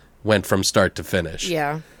probably went from start to finish.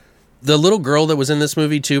 Yeah. The little girl that was in this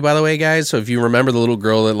movie, too, by the way, guys, so if you remember the little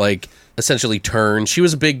girl that, like, essentially turned, she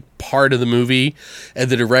was a big part of the movie,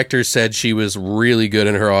 and the director said she was really good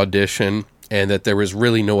in her audition, and that there was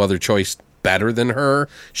really no other choice better than her.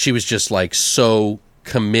 She was just, like, so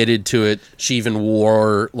committed to it. She even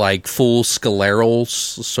wore like full sclerals,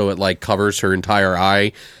 so it like covers her entire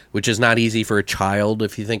eye, which is not easy for a child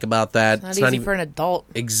if you think about that. It's not easy for an adult.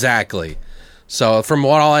 Exactly. So from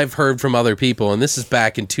what all I've heard from other people, and this is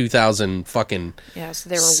back in 2000 fucking yeah, so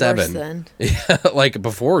they were worse then. Yeah, like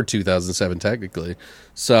before 2007 technically.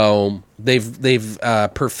 So they've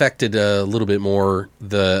perfected a little bit more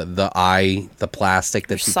the eye, the plastic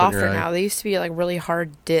that you put in your eye. Softer now. They used to be like really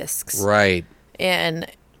hard discs. Right. And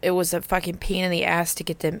it was a fucking pain in the ass to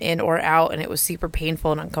get them in or out, and it was super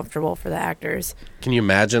painful and uncomfortable for the actors. Can you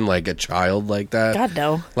imagine, like, a child like that? God,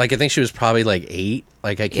 no. Like, I think she was probably, like, 8.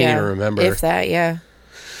 Like, I can't even remember. If that, yeah.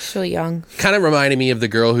 She's really young. Kind of reminded me of the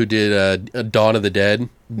girl who did Dawn of the Dead,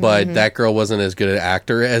 but that girl wasn't as good an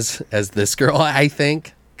actor as this girl, I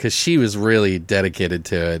think, because she was really dedicated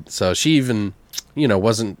to it. So she even...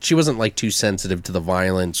 wasn't like too sensitive to the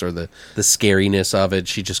violence or the scariness of it.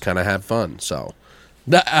 She just kind of had fun. So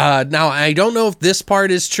now I don't know if this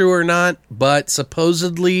part is true or not, but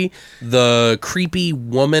supposedly the creepy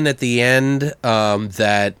woman at the end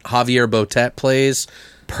that Javier Botet plays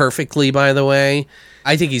perfectly, by the way.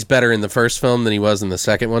 I think he's better in the first film than he was in the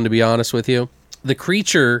second one, to be honest with you. The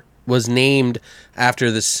creature was named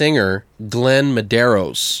after the singer Glenn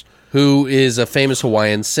Medeiros, who is a famous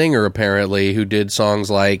Hawaiian singer, apparently, who did songs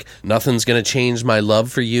like Nothing's Gonna Change My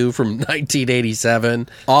Love for You from 1987,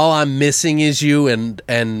 All I'm Missing Is You, and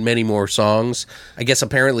many more songs. I guess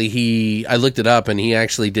apparently I looked it up, and he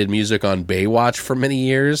actually did music on Baywatch for many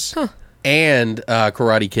years, and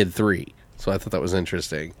Karate Kid 3. So I thought that was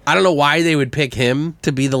interesting. I don't know why they would pick him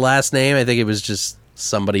to be the last name. I think it was just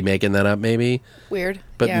somebody making that up, maybe. Weird.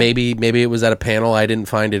 But yeah. maybe it was at a panel. I didn't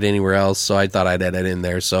find it anywhere else, so I thought I'd add it in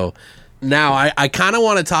there. So now I kind of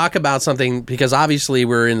want to talk about something, because obviously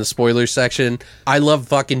we're in the spoiler section. I love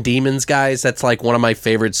fucking demons, guys. That's like one of my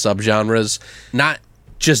favorite subgenres. Not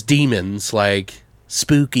just demons, like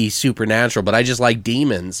spooky, supernatural, but I just like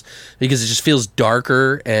demons because it just feels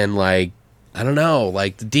darker and like, I don't know,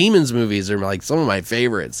 like the Demons movies are like some of my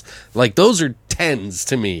favorites. Like those are 10s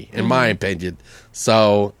to me, in my opinion.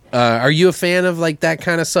 So, are you a fan of like that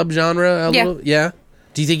kind of subgenre? Yeah. Yeah.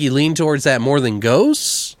 Do you think you lean towards that more than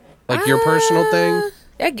ghosts? Like your personal thing?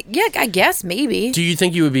 Yeah, I guess maybe. Do you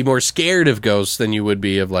think you would be more scared of ghosts than you would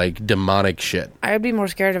be of like demonic shit? I would be more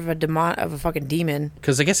scared of a fucking demon.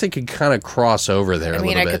 Because I guess they could kind of cross over there a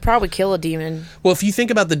little bit. I could probably kill a demon. Well, if you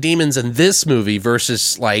think about the demons in this movie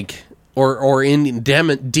versus like, or in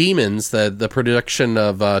Demons, the production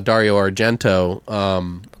of Dario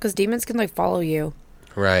Argento. Because demons can like follow you.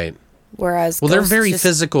 Right. Whereas they're very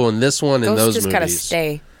physical in this one and those just movies. Kind of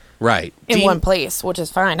stay right in one place, which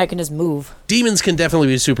is fine. I can just move. Demons can definitely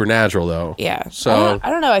be supernatural, though. Yeah. So I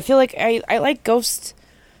don't know. I feel like I like ghost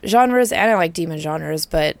genres and I like demon genres,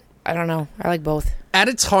 but I don't know. I like both. At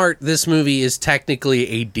its heart, this movie is technically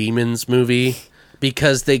a demons movie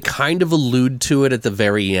because they kind of allude to it at the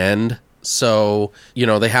very end. So, you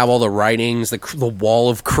know, they have all the writings, the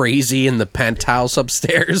wall of crazy in the penthouse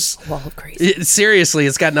upstairs. Wall of crazy. Seriously,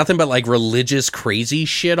 it's got nothing but like religious crazy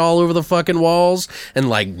shit all over the fucking walls and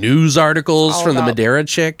like news articles All from the about Madera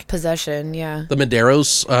chick. Possession, yeah. The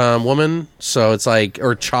Maderos woman. So it's like,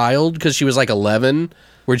 or child, because she was like 11,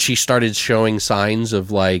 where she started showing signs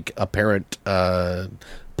of like apparent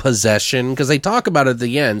possession. Because they talk about it at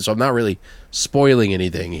the end, so I'm not really spoiling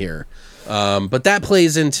anything here. But that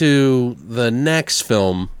plays into the next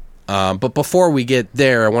film. But before we get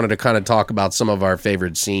there, I wanted to kind of talk about some of our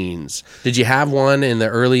favorite scenes. Did you have one in the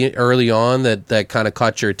early on that kind of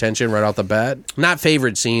caught your attention right off the bat? Not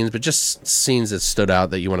favorite scenes, but just scenes that stood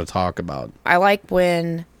out that you want to talk about. I like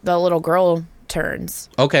when the little girl turns.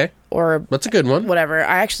 Okay. Or that's a good one. Whatever.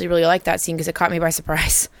 I actually really like that scene because it caught me by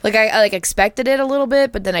surprise. Like I like expected it a little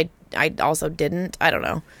bit, but then I also didn't. I don't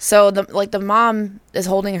know. So the mom is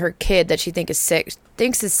holding her kid that she thinks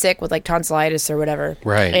is sick with like tonsillitis or whatever.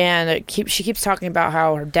 Right. And she keeps talking about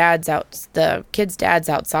how the kid's dad's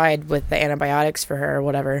outside with the antibiotics for her or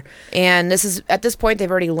whatever. And at this point they've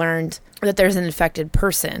already learned that there's an infected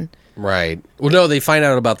person. Right. Well, no, they find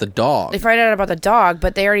out about the dog. They find out about the dog,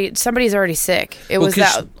 but somebody's already sick. It was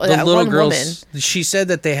that little one girl. woman. She said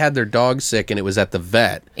that they had their dog sick and it was at the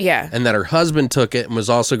vet. Yeah. And that her husband took it and was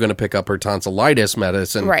also going to pick up her tonsillitis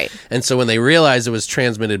medicine. Right. And so when they realized it was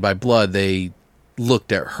transmitted by blood, they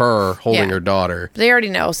looked at her holding her daughter. They already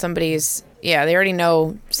know they already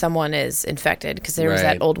know someone is infected because there was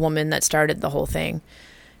that old woman that started the whole thing.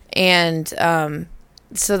 And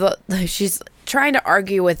so she's trying to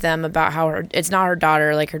argue with them about how it's not her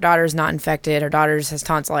daughter. Like, her daughter's not infected. Her daughter just has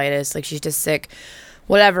tonsillitis. Like, she's just sick.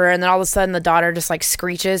 Whatever. And then all of a sudden, the daughter just, like,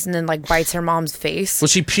 screeches and then, like, bites her mom's face. Well,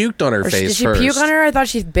 she puked on her face first. Did she puke on her? I thought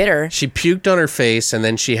she's bitter. She puked on her face, and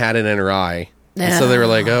then she had it in her eye. And so they were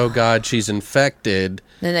like, oh, God, she's infected.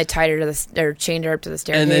 Then they tied her or chained her up to the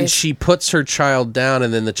staircase. And then she puts her child down,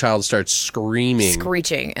 and then the child starts screaming.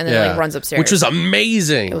 Screeching. And then, like, runs upstairs. Which was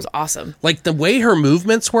amazing. It was awesome. Like, the way her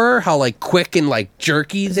movements were, how, like, quick and, like,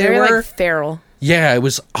 jerky they were. Very, like, feral. Yeah, it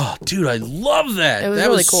was, oh, dude, I love that. It was that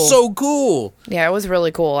really was cool. So cool. Yeah, it was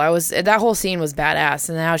really cool. That whole scene was badass.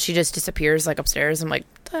 And then how she just disappears, like, upstairs. I'm like,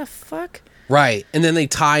 what the fuck? Right. And then they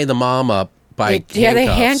tie the mom up. They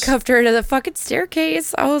handcuffed her to the fucking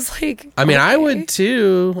staircase. I was like, I mean, okay. I would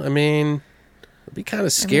too. I mean, it'd be kind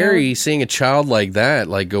of scary seeing a child like that,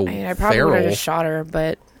 like go feral. I probably would have just shot her,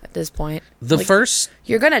 but at this point,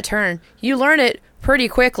 you're gonna turn. You learn it pretty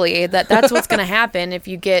quickly that's what's gonna happen if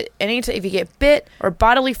you get bit or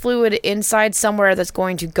bodily fluid inside somewhere that's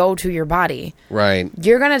going to go to your body. Right.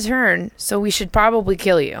 You're gonna turn, so we should probably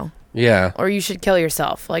kill you. Yeah. Or you should kill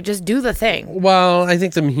yourself. Like, just do the thing. Well, I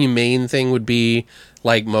think the humane thing would be,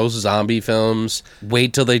 like most zombie films,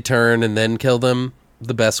 wait till they turn and then kill them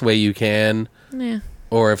the best way you can. Yeah.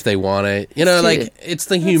 or if they want it. You know, like, it's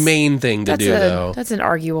the humane thing to do, though. That's an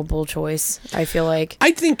arguable choice, I feel like.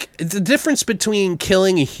 I think the difference between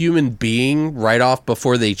killing a human being right off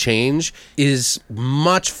before they change is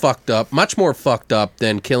much more fucked up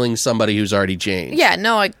than killing somebody who's already changed. Yeah,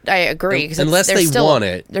 no, I agree. Unless they want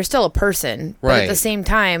it. They're still a person. But Right. at the same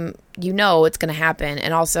time, you know it's going to happen.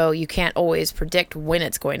 And also, you can't always predict when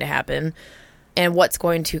it's going to happen and what's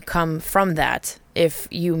going to come from that if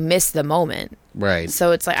you miss the moment. Right.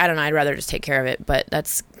 So it's like, I don't know, I'd rather just take care of it. But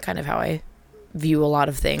that's kind of how I view a lot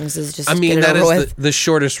of things, is just I mean, get it that over is with. the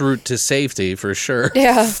shortest route to safety, for sure.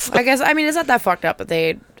 Yeah, I guess. I mean, it's not that fucked up that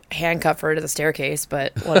they handcuff her to the staircase,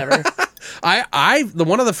 but whatever.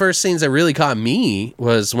 One of the first scenes that really caught me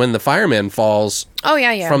was when the fireman falls Oh,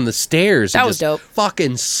 yeah. from the stairs. That It was just dope.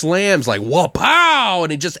 fucking slams like, whoa, pow!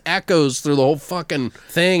 And it just echoes through the whole fucking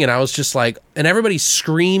thing. And I was just like, and everybody's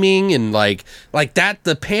screaming and like that.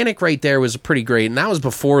 The panic right there was pretty great. And that was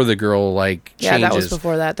before the girl, like, Yeah, changes. that was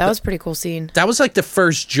before that. That was a pretty cool scene. That was like the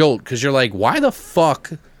first jolt, because you're like, why the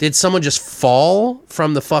fuck did someone just fall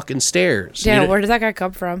from the fucking stairs? Yeah, You know, where did that guy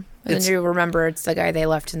come from? And It's- then you remember it's the guy they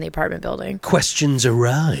left in the apartment building. questions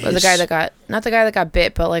arise. Or the guy that got, not the guy that got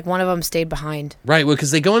bit, but like one of them stayed behind. Right, well,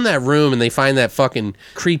 because they go in that room and they find that fucking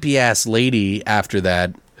creepy ass lady after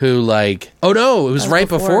that, who, like, oh no, it was right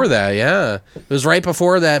before that. Yeah, it was right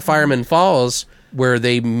before that fireman falls, where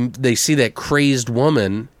they see that crazed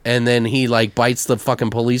woman, and then he, like, bites the fucking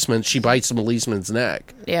policeman. She bites the policeman's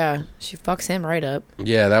neck. Yeah, she fucks him right up.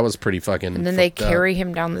 Yeah, that was pretty fucking. And then they fucked up. carry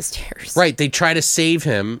him down the stairs. Right, they try to save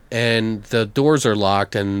him, and the doors are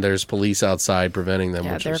locked, and there's police outside preventing them.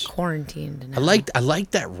 Yeah, which they're is, quarantined. Now. I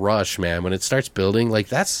like that rush, man. When it starts building, like,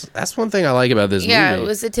 that's one thing I like about this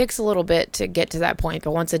movie. It takes a little bit to get to that point,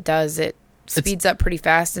 but once it does, it speeds up pretty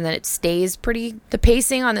fast, and then it stays the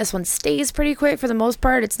pacing on this one stays pretty quick for the most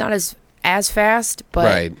part. It's not as fast, but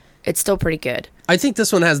Right. it's still pretty good. I think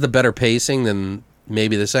this one has the better pacing than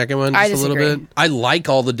maybe the second one, just I a little disagree. bit. I like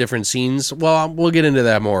all the different scenes. Well, we'll get into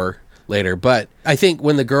that more later, but I think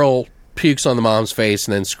when the girl pukes on the mom's face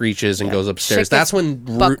and then screeches and goes upstairs, Shit that's gets when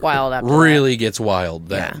buck wild after really gets wild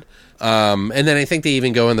then. And then I think they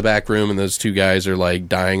even go in the back room and those two guys are like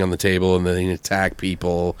dying on the table and then they attack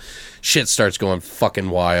people. Shit starts going fucking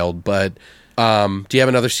wild. But do you have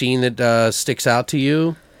another scene that sticks out to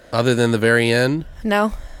you other than the very end?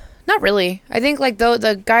 No, not really. I think like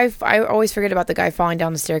the guy, I always forget about the guy falling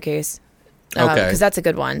down the staircase. Okay. Because that's a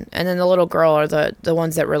good one. And then the little girl are the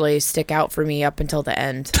ones that really stick out for me up until the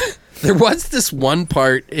end. There was this one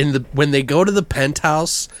part when they go to the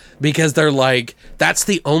penthouse, because they're like, that's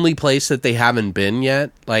the only place that they haven't been yet,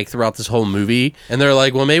 like throughout this whole movie. And they're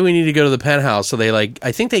like, well, maybe we need to go to the penthouse. So they like,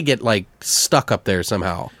 I think they get like stuck up there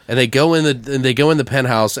somehow. And they go in the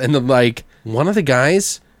penthouse, and then like one of the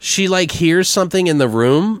guys, she like hears something in the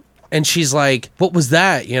room and she's like, what was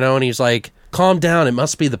that? You know? And he's like, calm down. It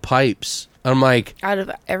must be the pipes. I'm like, Out of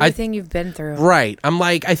everything you've been through. right. I'm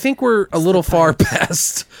like, I think we're a little far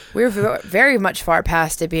past. We're very much far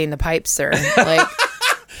past it being the pipes, sir. Like,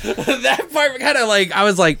 That part kind of like, I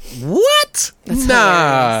was like, what? That's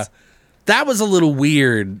nah. hilarious. That was a little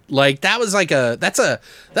weird. Like, that was like that's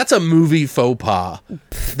a movie faux pas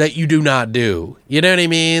that you do not do. You know what I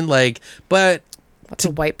mean? Like, but what's a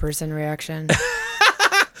white person reaction?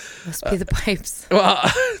 Must be the pipes.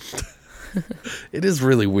 well, it is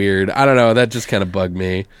really weird. I don't know. That just kind of bugged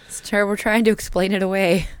me. We're trying to explain it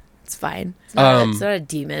away. It's fine. It's not a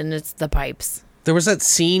demon. It's the pipes. There was that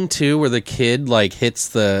scene too where the kid like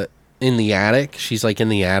hits in the attic. She's like in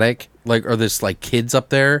the attic, like, or this like kid's up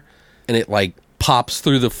there, and it like pops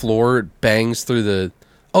through the floor, it bangs through the.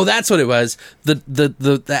 Oh, that's what it was.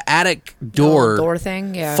 The attic door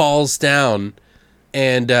Thing, yeah. falls down,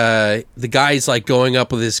 and the guy's like going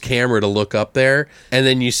up with his camera to look up there, and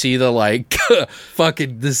then you see the like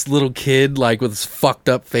fucking this little kid like with his fucked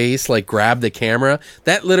up face like grab the camera.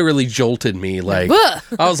 That literally jolted me. Like, Ugh.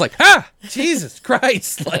 I was like, Jesus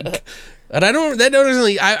Christ, like. And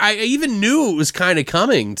I even knew it was kind of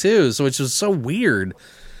coming too, so it was so weird.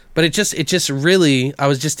 But it just really,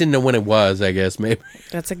 I didn't know when it was, I guess, maybe.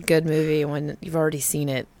 That's a good movie when you've already seen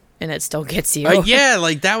it and it still gets you. Yeah,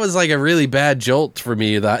 like that was like a really bad jolt for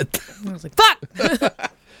me. That I was like,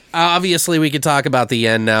 fuck! obviously we could talk about the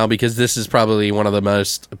end now, because this is probably one of the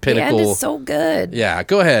most pinnacle. The end is so good. Yeah,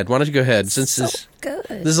 go ahead. Why don't you go ahead? Since So this good.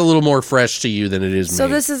 is a little more fresh to you than it is So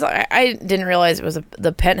me. this is, I didn't realize it was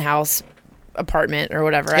the penthouse apartment or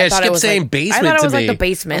whatever. Yeah, I thought she it kept was saying like, basement I thought it to was me. like the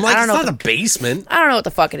basement. I'm like, I don't know. it's not the basement. I don't know what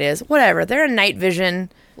the fuck it is. Whatever. They're in night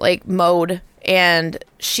vision like mode, and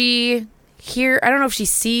he I don't know if she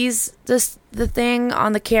sees the thing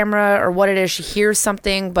on the camera or what it is. She hears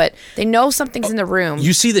something, but they know something's in the room.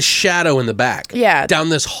 You see the shadow in the back. Yeah. Down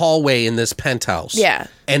this hallway in this penthouse. Yeah.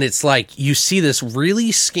 And it's like, you see this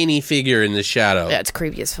really skinny figure in the shadow. Yeah, it's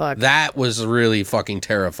creepy as fuck. That was really fucking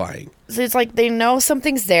terrifying. So it's like they know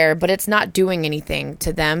something's there, but it's not doing anything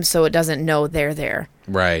to them, so it doesn't know they're there.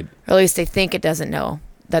 Right. Or at least they think it doesn't know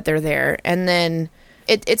that they're there. And then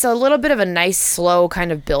it's a little bit of a nice, slow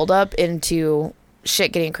kind of build-up into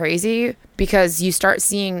shit getting crazy, because you start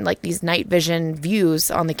seeing like these night vision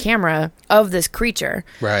views on the camera of this creature.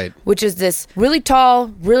 Right. Which is this really tall,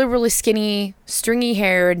 really, really skinny,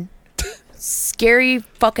 stringy-haired, scary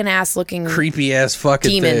fucking ass looking creepy ass fucking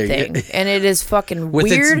demon thing. And it is fucking with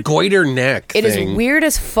weird. Its goiter neck It thing. is weird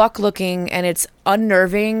as fuck looking, and it's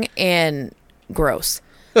unnerving and gross.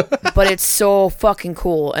 But it's so fucking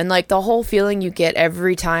cool. And like the whole feeling you get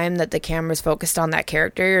every time that the camera's focused on that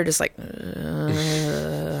character, you're just like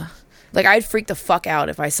like I'd freak the fuck out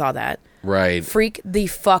if I saw that. Right. Freak the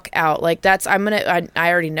fuck out. Like that's I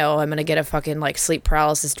already know I'm gonna get a fucking like sleep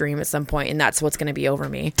paralysis dream at some point, and that's what's gonna be over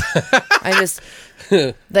me. I just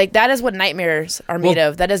like that is what nightmares are made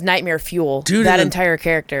of. That is nightmare fuel. Dude, that entire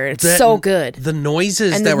character. It's so good. The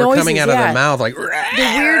noises And that the were coming noises, out of yeah. the mouth, like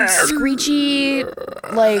The weird screechy,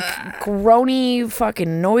 like groany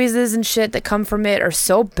fucking noises and shit that come from it are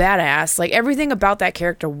so badass. Like everything about that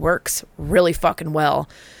character works really fucking well.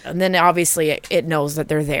 And then obviously it knows that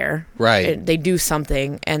they're there. Right. They do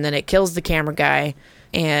something, and then it kills the camera guy,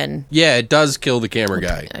 and yeah, it does kill the camera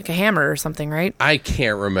guy. like a hammer or something, right? I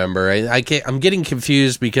can't remember. I can't. I'm getting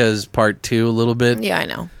confused because part 2 a little bit. Yeah, I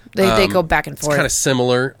know. They go back and It's forth. kind of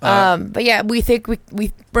similar. But yeah, we think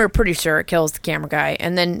we're pretty sure it kills the camera guy,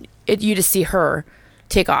 and then you just see her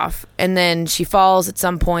take off, and then she falls at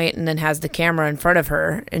some point, and then has the camera in front of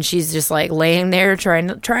her, and she's just like laying there trying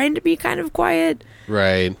to be kind of quiet,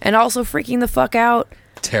 right. and also freaking the fuck out.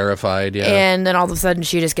 Terrified. Yeah. And then all of a sudden,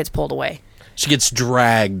 she just gets pulled away She gets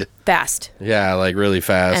dragged. fast, Yeah, like really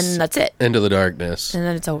fast. and that's it. Into the darkness. And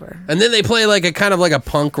then it's over. And then they play like a kind of like a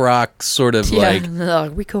punk rock sort of like, and they're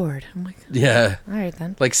like, record. I'm like, yeah, all right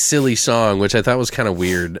then. like silly song, which I thought was kind of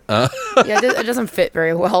weird. Yeah, it doesn't fit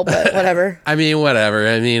very well, but whatever. I mean, whatever.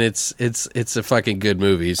 I mean, it's a fucking good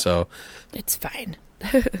movie, so. It's fine.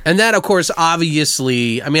 And that, of course,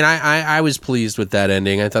 obviously, I mean, I was pleased with that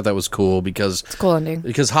ending. I thought that was cool because It's a cool ending.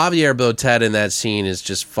 because Javier Botet in that scene is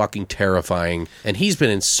just fucking terrifying, and he's been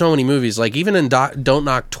in so many movies. Like even in Don't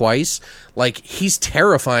Knock Twice, like he's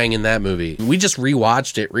terrifying in that movie. We just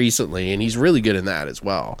rewatched it recently, and he's really good in that as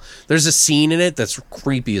well. There's a scene in it that's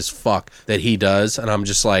creepy as fuck that he does, and I'm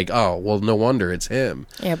just like, oh well, no wonder it's him.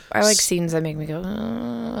 Yeah, I like scenes that make me go,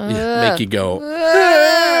 Yeah, make you go.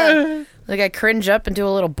 like I cringe up into a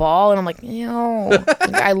little ball, and I'm like,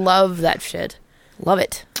 like, I love that shit. Love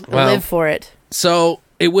it. I Well, live for it. So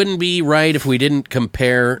it wouldn't be right if we didn't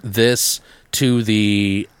compare this to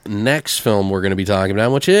the next film we're going to be talking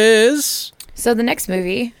about, which is... So the next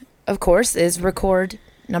movie, of course, is Record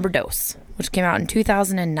Number Dos, which came out in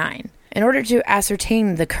 2009. In order to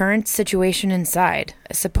ascertain the current situation inside,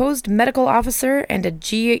 a supposed medical officer and a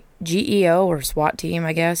GEO, or SWAT team,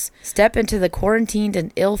 I guess, step into the quarantined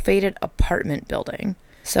and ill-fated apartment building.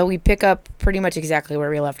 So we pick up pretty much exactly where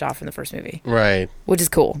we left off in the first movie. Right. Which is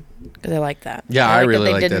cool, because I like that. Yeah, I like really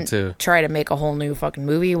they like that didn't too. Try to make a whole new fucking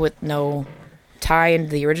movie with no tie into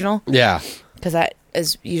the original, Yeah. because that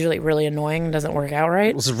is usually really annoying and doesn't work out right.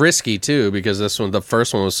 It was risky, too, because the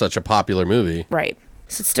first one was such a popular movie. Right.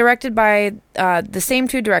 So it's directed by the same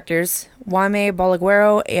two directors, Jaime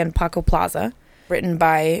Balaguero and Paco Plaza, written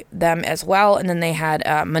by them as well. And then they had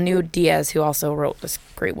Manu Diaz, who also was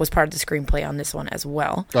part of the screenplay on this one as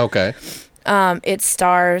well. Okay. It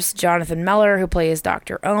stars Jonathan Meller, who plays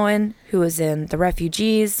Dr. Owen, who is in The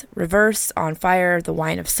Refugees, Reverse, On Fire, The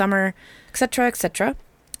Wine of Summer, etc., etc.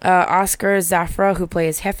 Oscar Zafra, who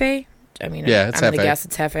plays Jefe. I mean, Yeah, it's I'm going to Jefe. guess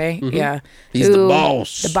it's Jefe. Mm-hmm. Yeah. He's the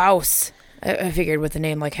boss. The boss. I figured with a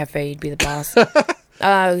name like Jefe, he'd be the boss.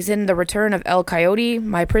 He's in The Return of El Coyote,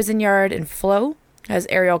 My Prison Yard, and Flow. Has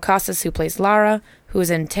Ariel Casas, who plays Lara, who is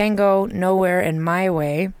in Tango, Nowhere, and My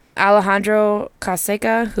Way. Alejandro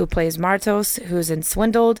Caseca, who plays Martos, who's in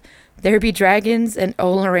Swindled, There Be Dragons, and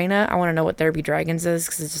Oh Lorena. I want to know what There Be Dragons is,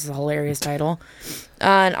 because it's just a hilarious title.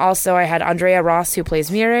 And also I had Andrea Ross, who plays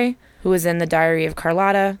Mire, who is in The Diary of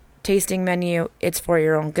Carlotta, Tasting Menu, It's For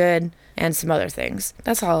Your Own Good, and some other things.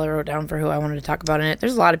 That's all I wrote down for who I wanted to talk about in it.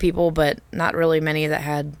 There's a lot of people, but not really many that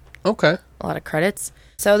had Okay. a lot of credits.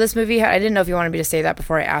 So this movie, I didn't know if you wanted me to say that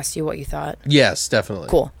before I asked you what you thought. Yes, definitely.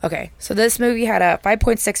 Cool. Okay. So this movie had a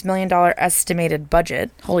 $5.6 million estimated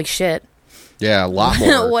budget. Holy shit. Yeah, a lot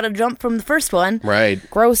more. What a jump from the first one. Right.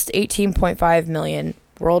 Grossed $18.5 million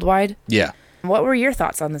worldwide. Yeah. What were your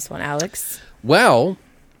thoughts on this one, Alex? Well,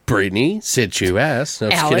 Brittany, sit you ass. No,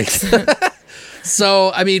 I'm just Alex. kidding.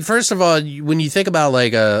 So, I mean, first of all, when you think about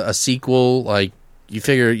like a sequel, like you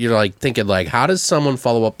figure you're like thinking like, how does someone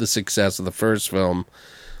follow up the success of the first film?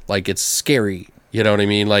 Like, it's scary. You know what I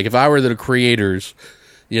mean? Like, if I were the creators,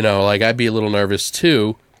 you know, like I'd be a little nervous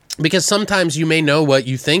too, because sometimes you may know what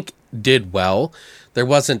you think did well. There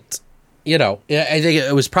wasn't, you know, I think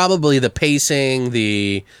it was probably the pacing,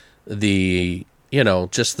 the you know,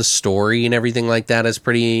 just the story and everything like that is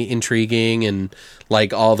pretty intriguing, and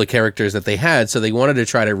like all the characters that they had. So they wanted to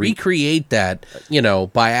try to recreate that, you know,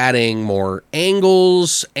 by adding more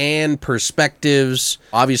angles and perspectives.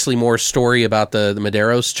 Obviously more story about the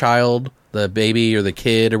Medeiros child, the baby or the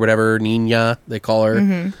kid or whatever, Nina, they call her.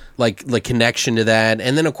 Mm-hmm. Like the connection to that.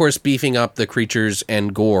 And then, of course, beefing up the creatures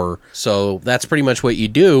and gore. So that's pretty much what you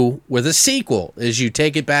do with a sequel, is you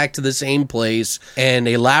take it back to the same place and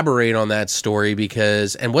elaborate on that story,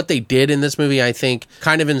 because, and what they did in this movie, I think,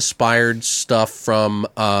 kind of inspired stuff from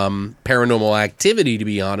Paranormal Activity, to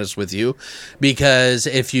be honest with you. Because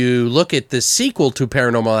if you look at the sequel to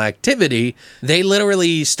Paranormal Activity, they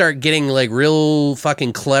literally start getting like real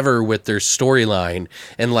fucking clever with their storyline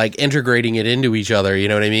and like integrating it into each other, you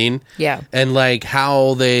know what I mean? Yeah. And like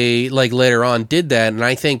how they like later on did that. And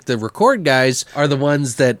I think the Record guys are the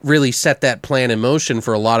ones that really set that plan in motion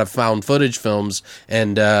for a lot of found footage films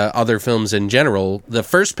and other films in general. The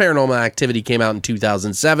first Paranormal Activity came out in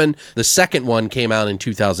 2007. The second one came out in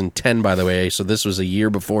 2010, by the way. So this was a year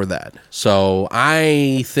before that. So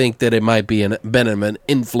I think that it might be been an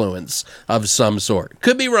influence of some sort.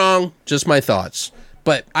 Could be wrong. Just my thoughts.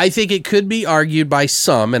 But I think it could be argued by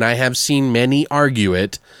some, and I have seen many argue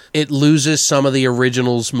it, it loses some of the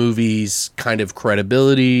originals movies' kind of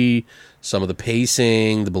credibility, some of the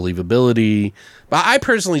pacing, the believability. But I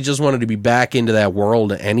personally just wanted to be back into that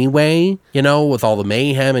world anyway, you know, with all the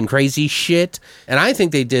mayhem and crazy shit. And I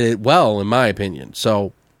think they did it well, in my opinion.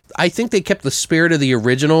 So I think they kept the spirit of the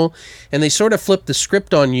original, and they sort of flipped the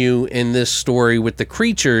script on you in this story with the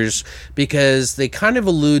creatures, because they kind of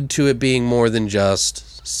allude to it being more than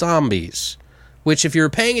just zombies. Which, if you're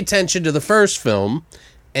paying attention to the first film,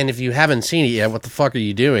 and if you haven't seen it yet, what the fuck are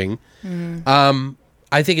you doing?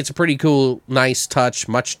 I think it's a pretty cool, nice touch,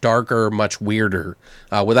 much darker, much weirder,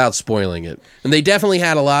 without spoiling it. And they definitely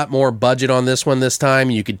had a lot more budget on this one this time.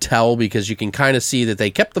 You could tell, because you can kind of see that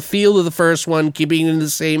they kept the feel of the first one, keeping it in the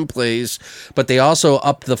same place, but they also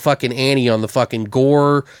upped the fucking ante on the fucking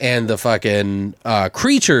gore and the fucking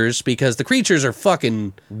creatures, because the creatures are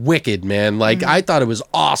fucking wicked, man. Like, I thought it was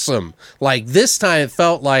awesome. Like, this time it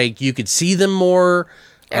felt like you could see them more.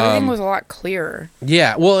 Everything was a lot clearer.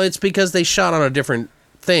 Yeah, well, it's because they shot on a different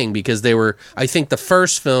thing, because they were, I think the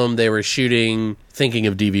first film they were shooting thinking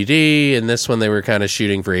of DVD, and this one they were kind of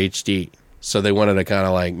shooting for HD, so they wanted to kind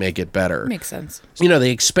of like make it better. Makes sense. You know,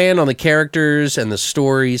 they expand on the characters and the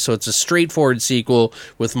story, so it's a straightforward sequel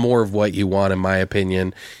with more of what you want, in my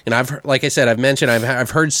opinion. And I've, like I said, I've mentioned,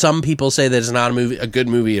 I've heard some people say that it's not a good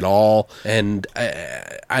movie at all, and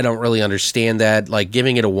I don't really understand that. Like,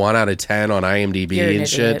 giving it a 1 out of 10 on IMDb and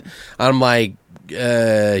shit, I'm like,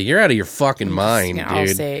 you're out of your fucking mind, dude. I'll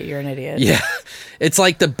say it, you're an idiot. Yeah. It's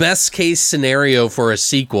like the best case scenario for a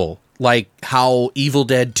sequel, like how Evil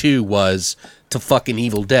Dead 2 was to fucking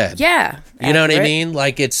Evil Dead. Yeah. You know what I mean?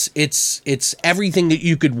 Like, it's everything that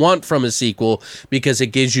you could want from a sequel, because it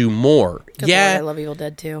gives you more. Yeah. Lord, I love Evil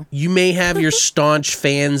Dead 2. You may have your staunch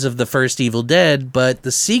fans of the first Evil Dead, but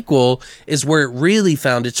the sequel is where it really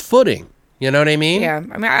found its footing. You know what I mean? Yeah.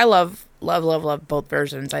 I mean, I love both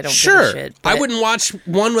versions. I don't give a shit. I wouldn't watch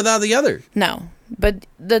one without the other. No. But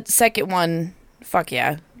the second one, fuck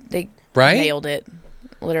yeah. They nailed it.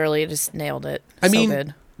 Literally just nailed it. I mean,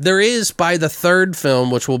 good. There is, by the third film,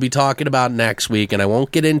 which we'll be talking about next week, and I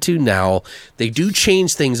won't get into now, they do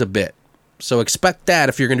change things a bit. So expect that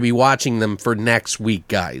if you're going to be watching them for next week,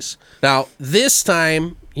 guys. Now, this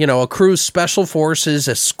time, you know, a crew's special forces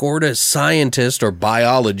escort a scientist or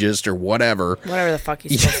biologist or whatever. Whatever the fuck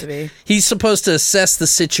he's supposed to be. He's supposed to assess the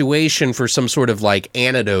situation for some sort of, like,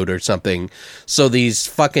 antidote or something. So these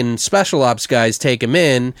fucking special ops guys take him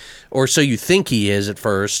in, or so you think he is at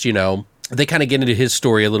first, you know. They kind of get into his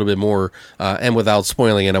story a little bit more, and without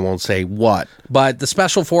spoiling it, I won't say what. But the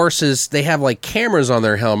special forces, they have like cameras on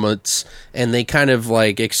their helmets, and they kind of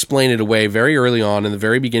like explain it away very early on in the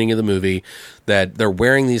very beginning of the movie that they're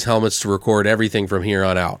wearing these helmets to record everything from here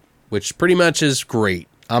on out, which pretty much is great.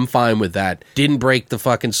 I'm fine with that. Didn't break the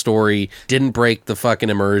fucking story. Didn't break the fucking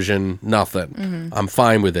immersion. Nothing. I'm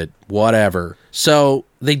fine with it. Whatever. So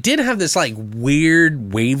they did have this like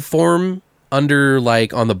weird waveform under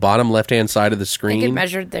like on the bottom left-hand side of the screen. It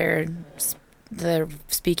measured their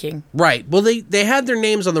speaking. Right. Well, they had their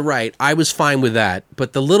names on the right. I was fine with that.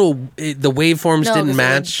 But the waveforms didn't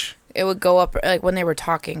match. It would go up like when they were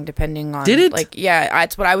talking, depending on. Did it? Like, yeah,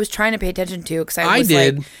 that's what I was trying to pay attention to because I was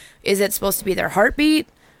did. like, is it supposed to be their heartbeat?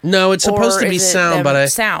 No, it's supposed to be sound, but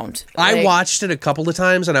sound. I watched it a couple of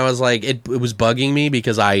times and I was like, it was bugging me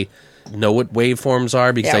because I know what waveforms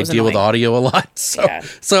are because I deal with audio a lot. So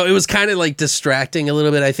it was kind of like distracting a little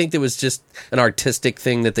bit. I think it was just an artistic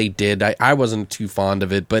thing that they did. I wasn't too fond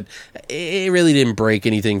of it, but it really didn't break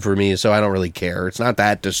anything for me, so I don't really care. It's not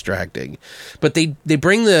that distracting. But they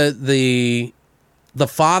bring the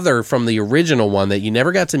father from the original one that you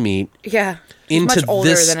never got to meet. Yeah. Into much older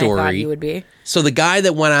this than story. I thought he would be. So the guy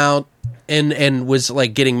that went out and was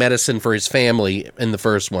like getting medicine for his family in the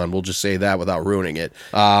first one, we'll just say that without ruining it.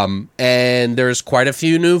 And there's quite a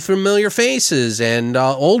few new familiar faces and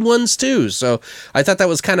old ones too. So I thought that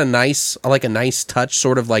was kind of nice, like a nice touch,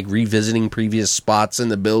 sort of like revisiting previous spots in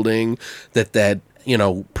the building that you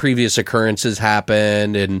know, previous occurrences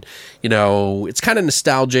happened, and you know, it's kind of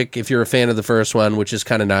nostalgic if you're a fan of the first one, which is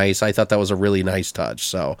kind of nice. I thought that was a really nice touch.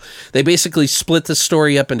 So they basically split the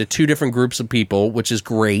story up into two different groups of people, which is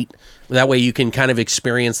great. That way you can kind of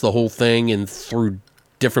experience the whole thing and through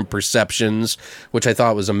different perceptions, which I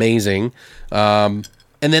thought was amazing. And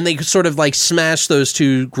then they sort of like smash those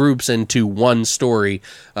two groups into one story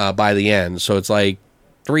by the end. So it's like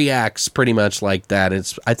 3 acts pretty much like that.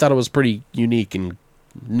 I thought it was pretty unique and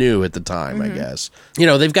new at the time, I guess. You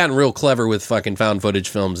know, they've gotten real clever with fucking found footage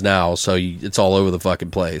films now, so it's all over the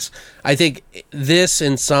fucking place. I think this,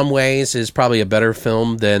 in some ways, is probably a better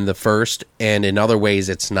film than the first, and in other ways,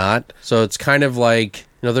 it's not. So it's kind of like,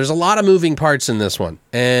 you know, there's a lot of moving parts in this one,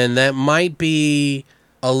 and that might be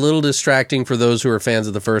a little distracting for those who are fans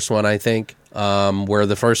of the first one, I think. Where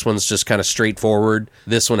the first one's just kind of straightforward.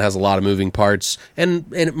 This one has a lot of moving parts, and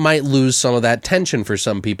it might lose some of that tension for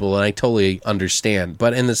some people, and I totally understand.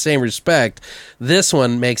 But in the same respect, this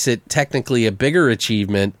one makes it technically a bigger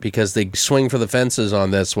achievement because they swing for the fences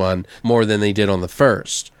on this one more than they did on the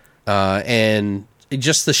first. And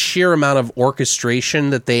just the sheer amount of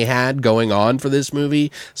orchestration that they had going on for this movie,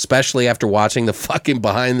 especially after watching the fucking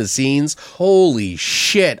behind the scenes, holy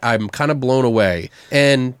shit, I'm kind of blown away.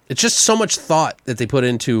 And it's just so much thought that they put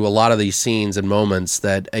into a lot of these scenes and moments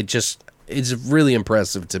that it's really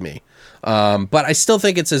impressive to me. But I still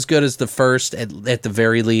think it's as good as the first at the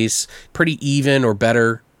very least, pretty even or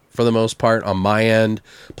better for the most part on my end.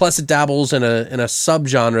 Plus it dabbles in a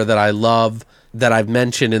subgenre that I love, that I've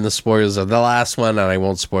mentioned in the spoilers of the last one, and I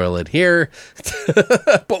won't spoil it here,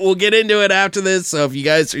 but we'll get into it after this. So if you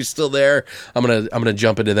guys are still there, I'm gonna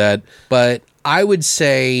jump into that. But I would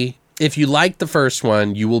say if you liked the first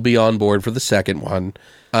one, you will be on board for the second one.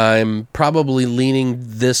 I'm probably leaning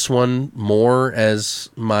this one more as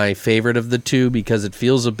my favorite of the two because it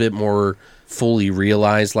feels a bit more fully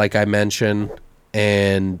realized, like I mentioned,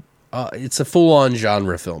 and it's a full-on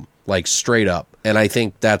genre film, like straight up. And I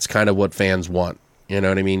think that's kind of what fans want. You know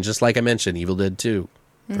what I mean? Just like I mentioned, Evil Dead 2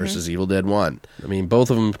 versus Evil Dead 1. I mean, both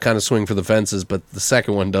of them kind of swing for the fences, but the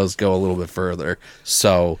second one does go a little bit further.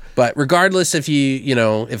 So, but regardless if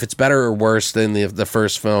if it's better or worse than the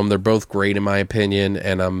first film, they're both great in my opinion,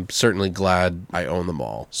 and I'm certainly glad I own them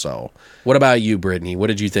all. So, what about you, Brittany? What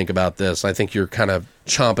did you think about this? I think you're kind of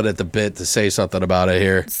chomping at the bit to say something about it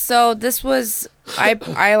here. So this was,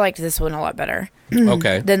 I liked this one a lot better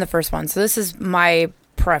than the first one. So this is my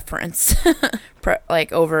preference,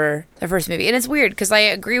 like over the first movie. And it's weird because I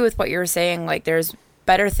agree with what you were saying. Like there's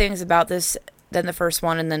better things about this than the first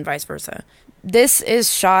one, and then vice versa. This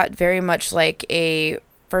is shot very much like a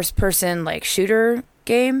first-person like shooter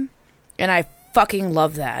game, and I fucking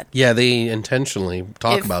love that. Yeah, they intentionally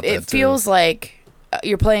talk about that too. It feels like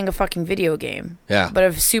you're playing a fucking video game. Yeah. But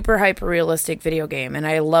a super hyper-realistic video game, and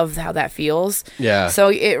I love how that feels. Yeah. So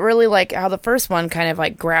it really, like, how the first one kind of,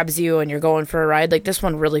 like, grabs you and you're going for a ride, like, this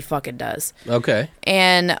one really fucking does. Okay.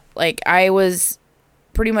 And, like, I was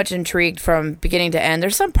pretty much intrigued from beginning to end.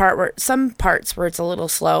 There's some parts where it's a little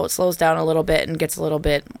slow. It slows down a little bit and gets a little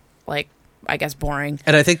bit, like, I guess, boring.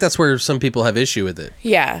 And I think that's where some people have issue with it.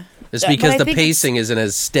 Yeah. It's because the pacing isn't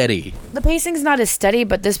as steady. The pacing's not as steady,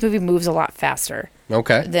 but this movie moves a lot faster.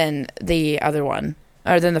 Okay. Than the other one,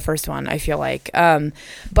 or than the first one, I feel like.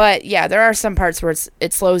 But yeah, there are some parts where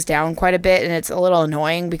it slows down quite a bit, and it's a little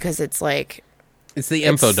annoying because it's like... It's the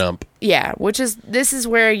info dump. Yeah, this is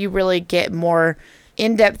where you really get more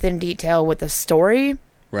in-depth and detail with the story.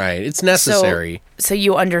 Right. It's necessary. So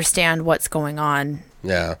you understand what's going on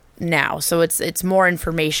Yeah. now. So it's more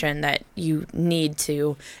information that you need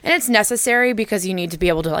to, and it's necessary because you need to be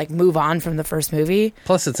able to like move on from the first movie.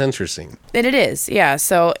 Plus, it's interesting. And it is, yeah.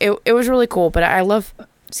 So it was really cool. But I love,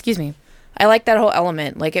 I like that whole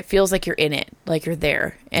element. Like it feels like you're in it, like you're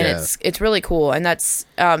there, and Yeah. it's really cool. And that's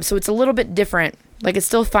so it's a little bit different. Like it's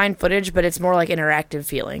still fine footage, but it's more like interactive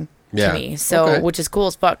feeling Yeah. to me. So Okay. which is cool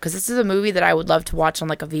as fuck because this is a movie that I would love to watch on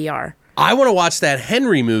like a VR. I want to watch that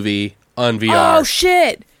Henry movie on VR. Oh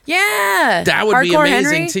shit! Yeah, That would be Hardcore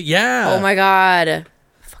amazing Henry? too. Yeah. Oh my god.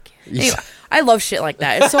 Fuck yeah. Anyway, I love shit like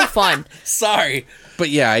that. It's so fun. Sorry. But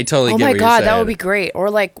yeah, I totally Oh get my what god, you're that saying. would be great. Or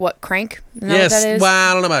like what, Crank? You know Yes. what that is? Well,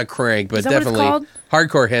 I don't know about Crank, but Is that what it's definitely called?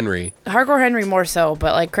 Hardcore Henry. Hardcore Henry more so,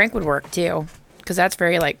 but like Crank would work too. Because that's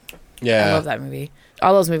very like, Yeah. I love that movie.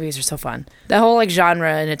 All those movies are so fun. The whole like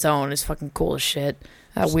genre in its own is fucking cool as shit.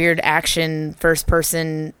 Weird action, first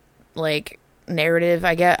person, like narrative.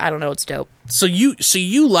 I don't know. It's dope. So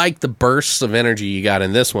you like the bursts of energy you got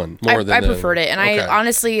in this one more than I preferred it, and Okay. I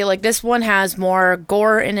honestly like this one has more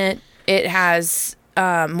gore in it. It has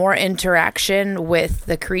more interaction with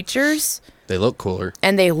the creatures, They look cooler.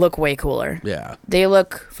 and they look way cooler. Yeah. They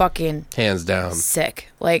look fucking Hands down. sick.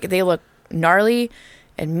 Like they look gnarly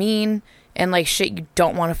and mean and like shit you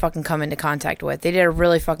don't want to fucking come into contact with. They did a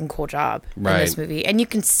really fucking cool job in this Right. movie, and you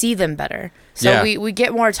can see them better. So Yeah. we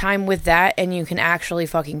get more time with that, and you can actually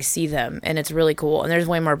fucking see them, and it's really cool. And there's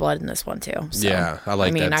way more blood in this one too. So, Yeah, I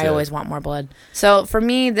like that, I too. always want more blood. So for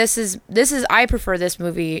me, this is I prefer this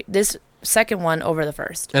movie, this second one over the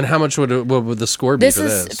first. And how much what would the score be This for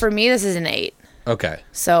is this? for me. This is an 8. Okay.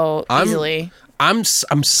 So easily.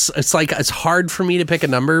 It's like it's hard for me to pick a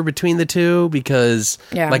number between the two because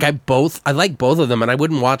Yeah. like I like both of them and I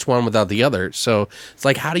wouldn't watch one without the other. So it's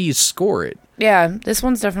like, how do you score it? Yeah, this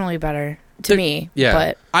one's definitely better to me. Yeah.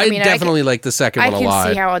 But I mean, definitely like the second I one a can lot.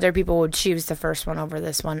 see how other people would choose the first one over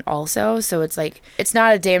this one also. So it's like it's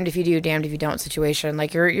not a damned if you do, damned if you don't situation.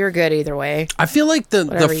 Like you're good either way. I feel like the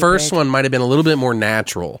Whatever you first pick. one might have been a little bit more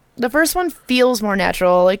natural. The first one feels more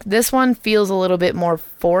natural. Like this one feels a little bit more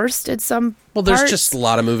forced at some Well, there's parts, just a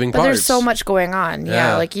lot of moving but parts. there's so much going on. Yeah.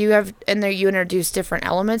 Yeah. Like you have and there you introduce different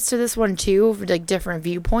elements to this one too, like different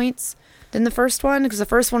viewpoints than the first one, because the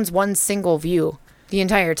first one's one single view the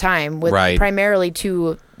entire time with Right. primarily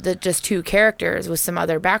just two characters with some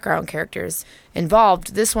other background characters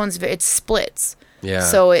involved. This one's it splits. Yeah.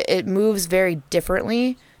 So it moves very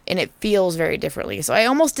differently and it feels very differently. So I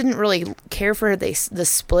almost didn't really care for the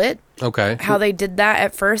split, Okay. how they did that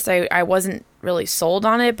at first. I wasn't really sold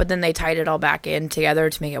on it, but then they tied it all back in together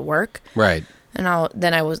to make it work. Right. And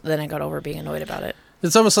then I got over being annoyed about it.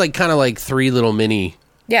 It's almost like kind of like 3 little mini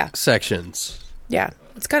Yeah. sections. Yeah.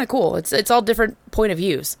 It's kind of cool. It's all different point of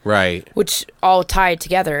views, Right. which all tie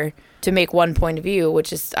together to make one point of view,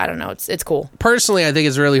 which is, I don't know, it's cool. Personally, I think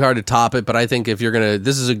it's really hard to top it, but I think if you're going to,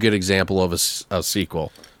 this is a good example of a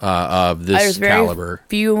sequel of this caliber.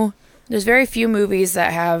 There's very few movies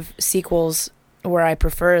that have sequels where I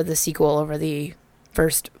prefer the sequel over the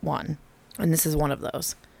first one, and this is one of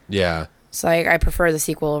those. Yeah. So I prefer the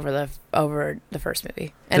sequel over the first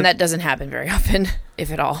movie, and that doesn't happen very often,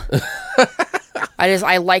 if at all.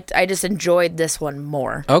 I just enjoyed this one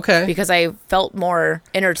more. Okay. Because I felt more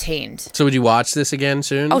entertained. So would you watch this again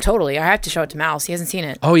soon? Oh, totally. I have to show it to Mouse. He hasn't seen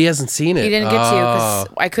it. Oh, he hasn't seen it. He didn't get to because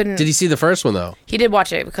I couldn't. Did he see the first one though? He did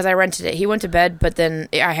watch it because I rented it. He went to bed, but then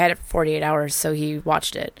I had it for 48 hours, so he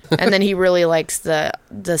watched it. And then he really likes the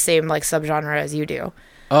same like subgenre as you do.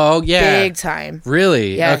 Oh yeah. Big time.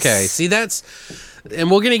 Really? Yes. Okay. See, that's, and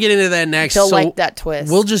we're gonna get into that next. He'll so like that twist.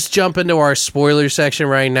 We'll just jump into our spoiler section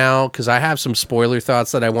right now because I have some spoiler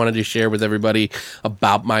thoughts that I wanted to share with everybody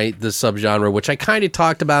about the subgenre, which I kind of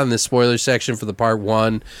talked about in the spoiler section for the part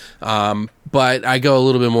 1. But I go a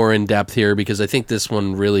little bit more in depth here because I think this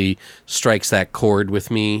one really strikes that chord with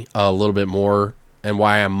me a little bit more, and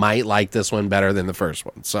why I might like this one better than the first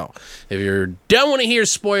one. So, if you don't want to hear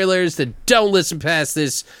spoilers, then don't listen past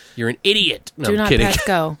this. You're an idiot. No, Do I'm not kidding. pass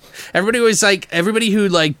go. Everybody who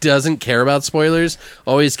doesn't care about spoilers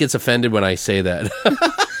always gets offended when I say that.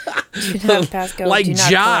 Do not pass go. Like Do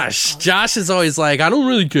not Josh. play. Josh is always like, I don't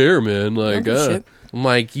really care, man. Like, give a shit. I'm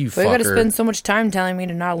like, you But you gotta fucker. spend so much time telling me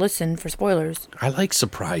to not listen for spoilers. I like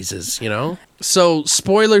surprises, you know? So,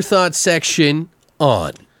 spoiler thought section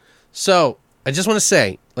on. So, I just want to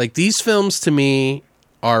say, like, these films to me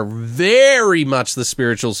are very much the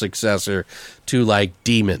spiritual successor to, like,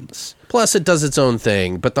 Demons. Plus, it does its own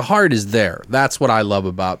thing, but the heart is there. That's what I love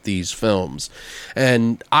about these films.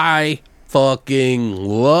 And I fucking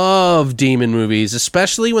love demon movies,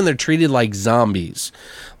 especially when they're treated like zombies.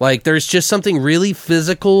 Like, there's just something really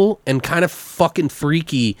physical and kind of fucking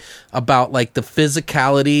freaky about, like, the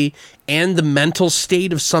physicality and the mental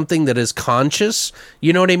state of something that is conscious.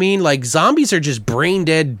 You know what I mean? Like, zombies are just brain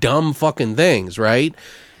dead, dumb fucking things, right?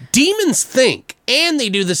 Demons think, and they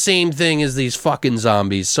do the same thing as these fucking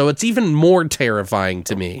zombies, so it's even more terrifying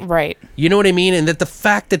to me. Right. You know what I mean? And that the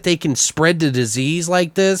fact that they can spread the disease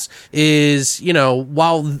like this is, you know,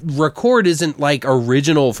 while Record isn't, like,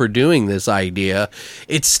 original for doing this idea,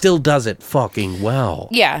 it still does it fucking well.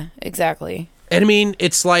 Yeah, exactly. And I mean,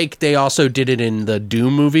 it's like they also did it in the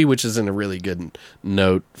Doom movie, which isn't a really good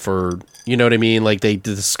note for, you know what I mean? Like, they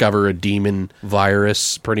discover a demon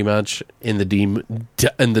virus pretty much in the Doom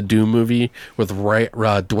movie with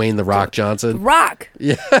Dwayne The Rock Johnson. Rock.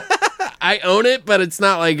 Yeah, I own it, but it's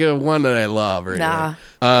not like a one that I love. Or nah,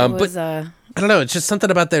 anything. But I don't know. It's just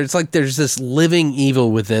something about there. It's like there's this living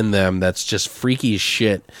evil within them that's just freaky as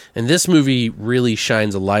shit. And this movie really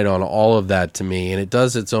shines a light on all of that to me. And it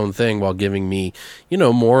does its own thing while giving me, you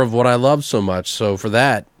know, more of what I love so much. So for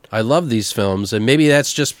that, I love these films. And maybe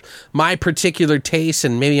that's just my particular taste.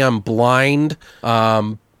 And maybe I'm blind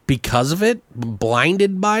because of it,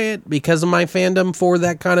 blinded by it, because of my fandom for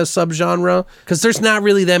that kind of subgenre. Because there's not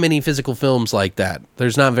really that many physical films like that.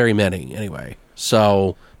 There's not very many anyway.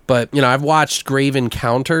 So... But, you know, I've watched Grave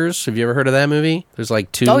Encounters. Have you ever heard of that movie? There's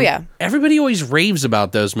like 2. Oh, yeah. Everybody always raves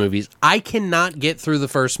about those movies. I cannot get through the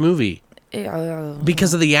first movie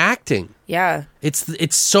because of the acting. Yeah.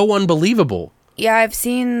 It's so unbelievable. Yeah, I've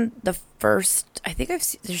seen the first. I think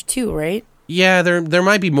there's 2, right? Yeah, there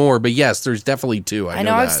might be more, but yes, there's definitely 2. I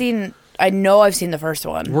know I've seen the first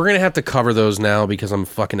one. We're going to have to cover those now because I'm a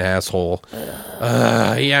fucking asshole.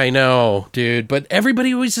 Yeah, I know, dude. But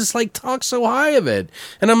everybody always just, like, talks so high of it.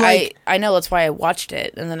 And I'm like... I know, that's why I watched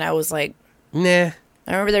it. And then I was like... Nah. I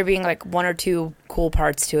remember there being, like, 1 or 2 cool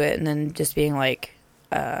parts to it. And then just being like,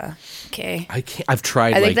 okay. I've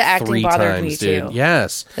tried, I think the like, acting 3 bothered times, me, dude. too.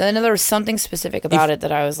 Yes. And I know there was something specific about it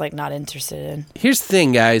that I was, like, not interested in. Here's the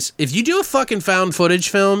thing, guys. If you do a fucking found footage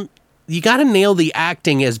film... You got to nail the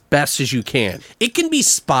acting as best as you can. It can be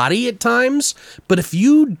spotty at times, but if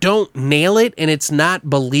you don't nail it and it's not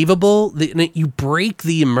believable, then you break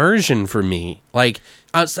the immersion for me. Like,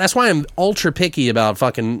 that's why I'm ultra picky about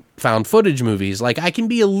fucking found footage movies. Like, I can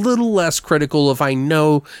be a little less critical if I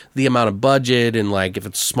know the amount of budget and, like, if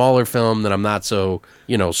it's a smaller film, then I'm not so,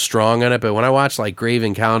 you know, strong on it. But when I watch, like, Grave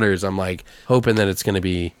Encounters, I'm, like, hoping that it's going to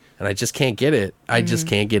be... And I just can't get it. I just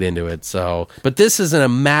can't get into it. So, but this isn't a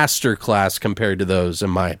master class compared to those,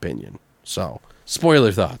 in my opinion. So,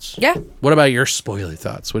 spoiler thoughts. Yeah. What about your spoiler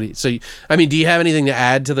thoughts? Do you have anything to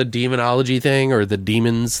add to the demonology thing or the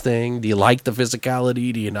demons thing? Do you like the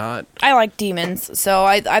physicality? Do you not? I like demons, so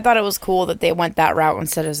I thought it was cool that they went that route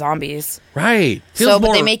instead of zombies. Right. But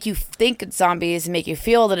they make you think it's zombies and make you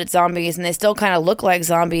feel that it's zombies, and they still kind of look like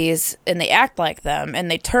zombies, and they act like them,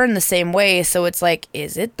 and they turn the same way, so it's like,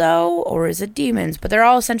 is it though, or is it demons? But they're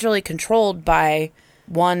all essentially controlled by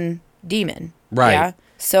one demon. Right. Yeah?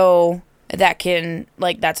 So that can,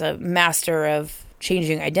 like, that's a master of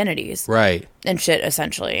changing identities. Right. And shit,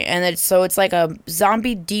 essentially. And it's like a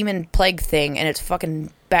zombie demon plague thing, and it's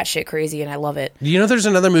fucking batshit crazy, and I love it. You know, there's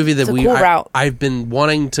another movie that cool route. I've been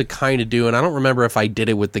wanting to kind of do, and I don't remember if I did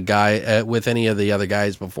it with the guy, with any of the other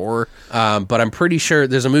guys before, but I'm pretty sure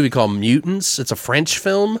there's a movie called Mutants. It's a French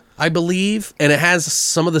film, I believe, and it has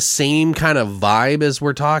some of the same kind of vibe as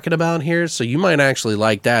we're talking about here, so you might actually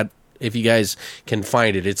like that. If you guys can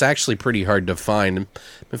find it. It's actually pretty hard to find.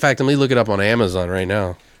 In fact, let me look it up on Amazon right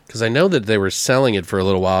now, because I know that they were selling it for a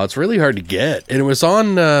little while. It's really hard to get. And it was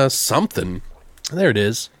on something. There it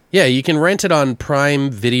is. Yeah, you can rent it on Prime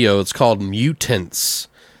Video. It's called Mutants.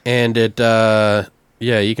 And you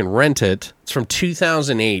can rent it. It's from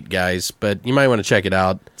 2008, guys, but you might want to check it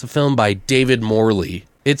out. It's a film by David Morley.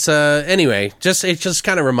 It's anyway, it just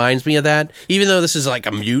kind of reminds me of that. Even though this is like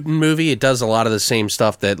a mutant movie, it does a lot of the same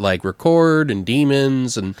stuff that like Record and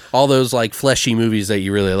Demons and all those like fleshy movies that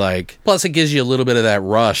you really like. Plus it gives you a little bit of that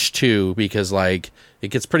rush too, because like it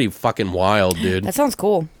gets pretty fucking wild, dude. That sounds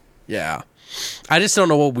cool. Yeah. I just don't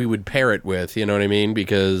know what we would pair it with, you know what I mean?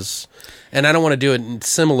 Because, and I don't want to do it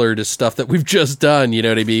similar to stuff that we've just done, you know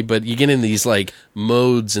what I mean? But you get in these, like,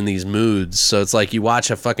 modes and these moods. So it's like you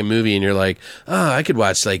watch a fucking movie and you're like, I could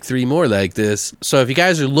watch, like, 3 more like this. So if you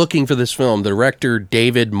guys are looking for this film, director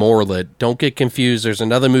David Morlett, don't get confused. There's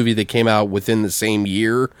another movie that came out within the same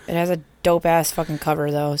year. It has a dope-ass fucking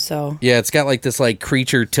cover, though, so... Yeah, it's got, like, this, like,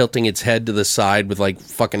 creature tilting its head to the side with, like,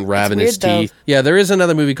 fucking ravenous weird, teeth. Yeah, there is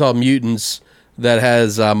another movie called Mutants that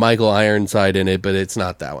has Michael Ironside in it, but it's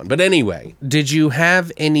not that one. But anyway, did you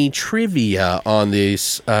have any trivia on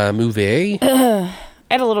this movie? I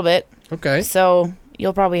had a little bit. Okay. So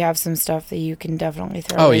you'll probably have some stuff that you can definitely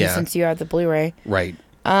throw in since you have the Blu-ray. Right.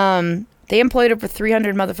 They employed over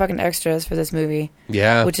 300 motherfucking extras for this movie.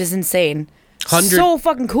 Yeah. Which is insane. 100 so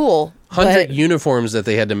fucking cool. 100 uniforms that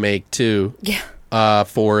they had to make, too. Yeah.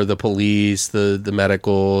 For the police, the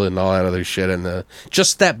medical, and all that other shit. And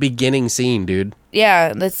just that beginning scene, dude.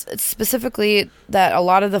 Yeah. That's specifically that a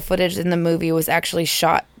lot of the footage in the movie was actually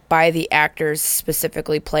shot by the actors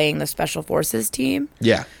specifically playing the Special Forces team.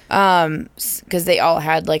 Yeah. Because they all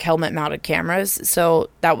had, like, helmet-mounted cameras. So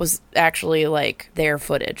that was actually, like, their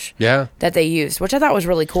footage. Yeah. That they used, which I thought was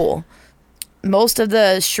really cool. Most of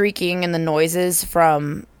the shrieking and the noises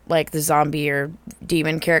from, like, the zombie or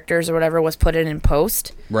demon characters or whatever was put in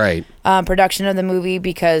post. Right. Production of the movie,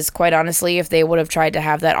 because, quite honestly, if they would have tried to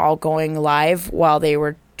have that all going live while they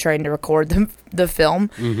were trying to record the film,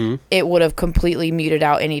 it would have completely muted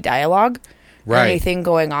out any dialogue or anything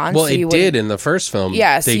going on. Well, it did in the first film.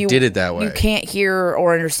 Yeah, they did it that way. You can't hear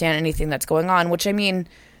or understand anything that's going on, which, I mean,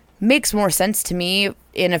 makes more sense to me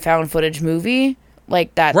in a found footage movie.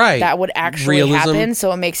 Like, that that would actually happen,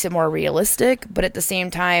 so it makes it more realistic. But at the same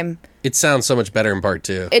time, it sounds so much better in part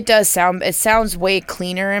 2. It sounds way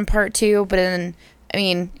cleaner in part 2, but then, I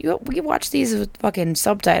mean, we watch these with fucking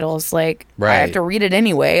subtitles. Like, I have to read it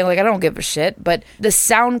anyway. Like, I don't give a shit. But the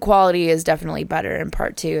sound quality is definitely better in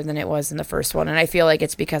part 2 than it was in the first one. And I feel like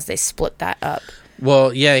it's because they split that up.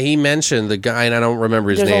 Well, yeah, he mentioned the guy, and I don't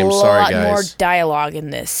remember his name. Sorry, guys. There's a lot more dialogue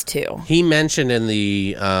in this, too. He mentioned in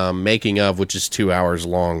the making of, which is 2 hours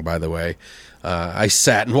long, by the way. I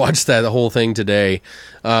sat and watched that the whole thing today.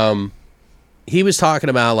 He was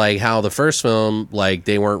talking about, like, how the first film, like,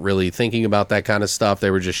 they weren't really thinking about that kind of stuff.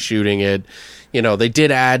 They were just shooting it. You know, they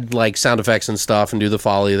did add, like, sound effects and stuff and do the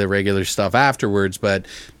Foley, the regular stuff afterwards. But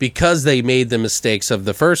because they made the mistakes of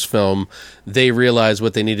the first film, they realized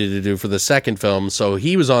what they needed to do for the second film. So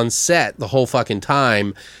he was on set the whole fucking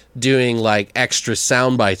time doing, like, extra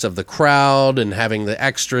sound bites of the crowd and having the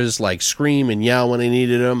extras, like, scream and yell when they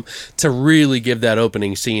needed them to really give that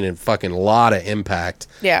opening scene a fucking lot of impact.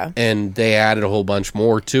 Yeah. And they added a whole bunch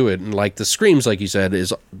more to it. And, like, the screams, like you said,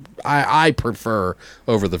 is I prefer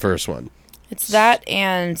over the first one. It's that,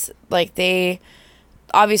 and, like, they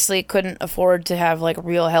obviously couldn't afford to have, like,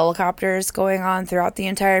 real helicopters going on throughout the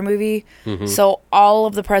entire movie. So all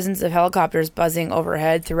of the presence of helicopters buzzing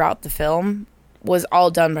overhead throughout the film was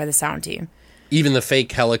all done by the sound team. Even the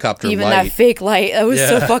fake helicopter light. Even that fake light. That was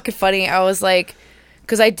so fucking funny. I was like,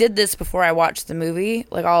 because I did this before I watched the movie,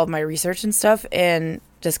 like, all of my research and stuff, and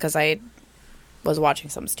just because I was watching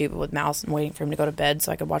something stupid with Mouse and waiting for him to go to bed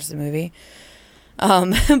so I could watch the movie.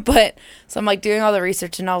 But so I'm, like, doing all the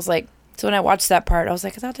research, and I was like, so when I watched that part, I was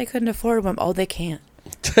like, I thought they couldn't afford them. Oh, they can't.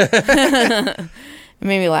 It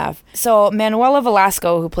made me laugh. So Manuela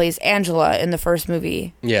Velasco, who plays Angela in the first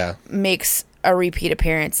movie, makes a repeat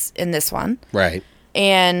appearance in this one. Right.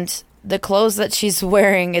 And the clothes that she's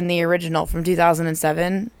wearing in the original from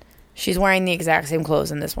 2007, she's wearing the exact same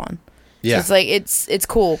clothes in this one. Yeah. So it's like, it's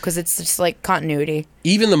cool because it's just like continuity.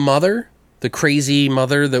 Even the mother, the crazy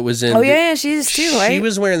mother that was in... Oh, yeah, she's too, right? She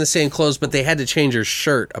was wearing the same clothes, but they had to change her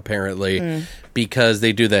shirt, apparently, because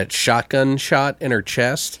they do that shotgun shot in her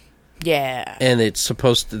chest. Yeah. And it's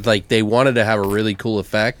supposed to, like, they wanted to have a really cool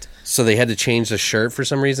effect, so they had to change the shirt for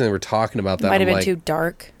some reason. They were talking about that. Might have been too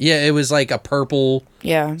dark. Yeah, it was like a purple...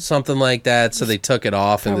 Yeah. Something like that, so they took it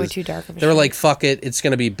off. Probably and too dark of a They were shirt. like, fuck it, it's going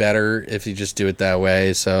to be better if you just do it that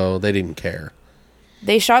way, so they didn't care.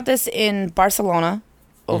 They shot this in Barcelona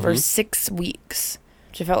over 6 weeks,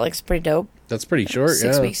 which I felt like is pretty dope. That's pretty short,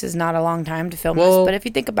 6 weeks is not a long time to film this, but if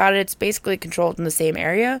you think about it, it's basically controlled in the same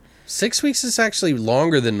area. 6 weeks is actually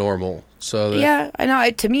longer than normal. So yeah, I know.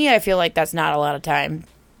 To me, I feel like that's not a lot of time.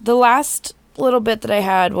 The last little bit that I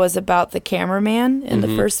had was about the cameraman in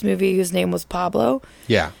the first movie, whose name was Pablo.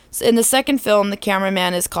 Yeah. So in the second film, the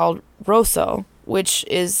cameraman is called Rosso, which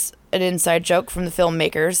is an inside joke from the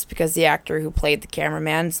filmmakers because the actor who played the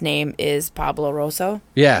cameraman's name is Pablo Rosso.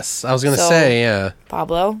 Yes, I was going to say, yeah.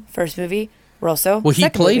 Pablo, first movie, Rosso. Well, he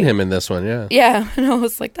played him in this one, yeah. Yeah, and I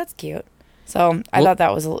was like, that's cute. So I thought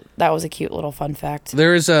that was a cute little fun fact.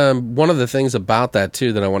 There is one of the things about that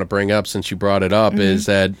too that I want to bring up since you brought it up is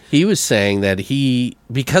that he was saying that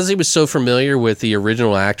because he was so familiar with the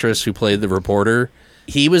original actress who played the reporter,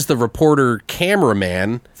 he was the reporter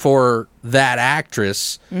cameraman for that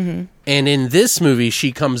actress. And in this movie,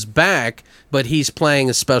 she comes back, but he's playing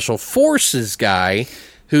a special forces guy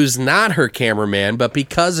who's not her cameraman, but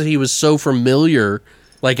because he was so familiar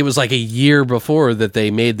Like, it was like a year before that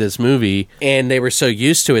they made this movie, and they were so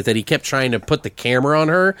used to it that he kept trying to put the camera on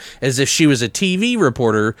her as if she was a TV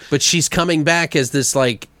reporter, but she's coming back as this,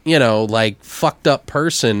 like, you know, like, fucked up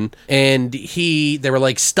person, and they were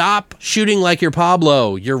like, stop shooting like you're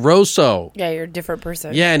Pablo, you're Rosso. Yeah, you're a different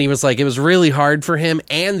person. Yeah, and he was like, it was really hard for him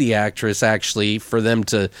and the actress, actually, for them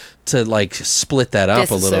to like, split that up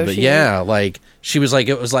a little bit. Yeah, like, she was like,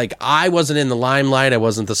 it was like, I wasn't in the limelight, I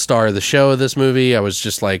wasn't the star of the show of this movie, I was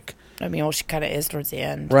just like... I mean, well, she kind of is towards the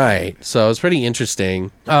end. Right, so it's pretty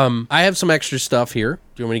interesting. I have some extra stuff here.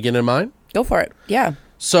 Do you want me to get into mine? Go for it, yeah.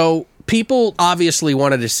 So... people obviously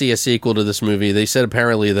wanted to see a sequel to this movie. They said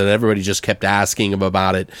apparently that everybody just kept asking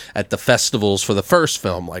about it at the festivals for the first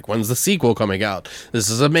film. Like, when's the sequel coming out? This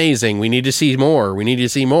is amazing. We need to see more. We need to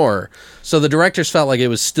see more. So the directors felt like it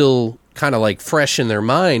was still kind of like fresh in their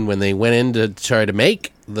mind when they went in to try to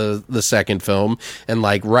make the second film and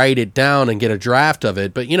like write it down and get a draft of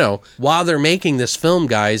it. But, you know, while they're making this film,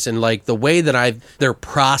 guys, and like the way that their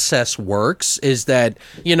process works is that,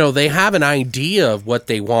 you know, they have an idea of what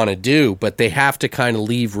they want to do, but they have to kind of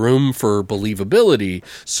leave room for believability.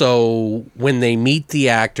 So when they meet the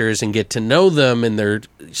actors and get to know them in their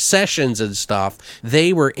sessions and stuff,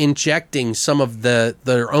 they were injecting some of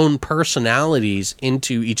their own personalities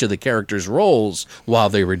into each of the characters' roles while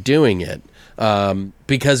they were doing it.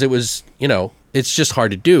 Because it was, you know, it's just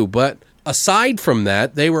hard to do. But aside from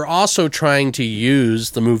that, they were also trying to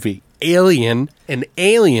use the movie Alien and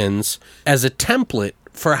Aliens as a template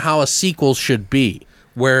for how a sequel should be,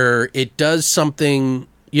 where it does something,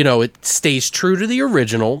 you know, it stays true to the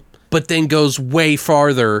original, but then goes way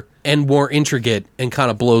farther and more intricate and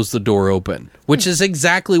kind of blows the door open, which is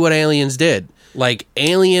exactly what Aliens did. Like,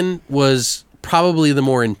 Alien was probably the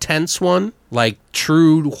more intense one, like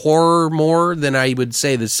true horror more than I would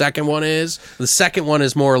say the second one is. The second one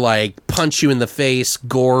is more like punch you in the face,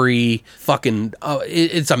 gory, fucking,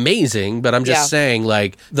 it's amazing, but I'm just saying,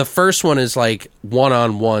 like, the first one is like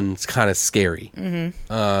one-on-one, it's kind of scary.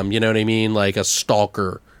 Mm-hmm. You know what I mean? Like a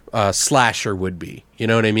stalker slasher would be. You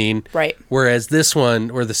know what I mean? Right. Whereas this one,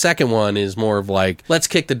 or the second one, is more of like, let's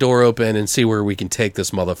kick the door open and see where we can take this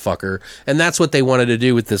motherfucker. And that's what they wanted to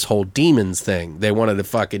do with this whole demons thing. They wanted to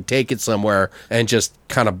fucking take it somewhere and just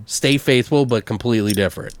kind of stay faithful, but completely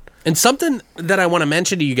different. And something that I want to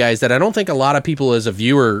mention to you guys that I don't think a lot of people as a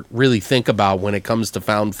viewer really think about when it comes to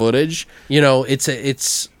found footage, you know, it's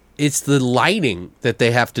the lighting that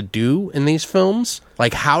they have to do in these films.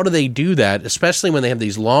 Like, how do they do that, especially when they have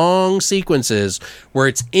these long sequences where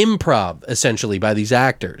it's improv, essentially, by these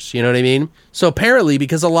actors? You know what I mean? So apparently,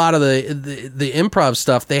 because a lot of the improv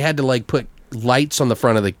stuff, they had to, like, put lights on the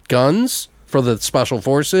front of the guns for the special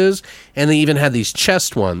forces, and they even had these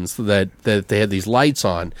chest ones that they had these lights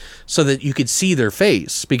on so that you could see their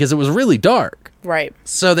face, because it was really dark. Right.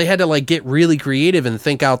 So they had to, like, get really creative and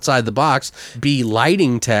think outside the box, be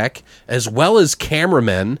lighting tech, as well as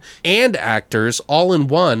cameramen and actors all in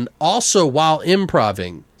one, also while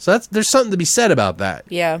improving. So there's something to be said about that.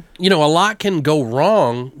 Yeah. You know, a lot can go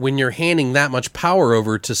wrong when you're handing that much power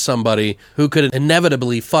over to somebody who could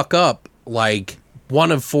inevitably fuck up, like,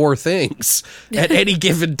 one of four things at any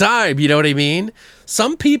given time. You know what I mean?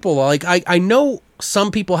 Some people, like, I know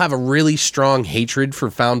some people have a really strong hatred for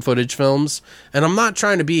found footage films, and I'm not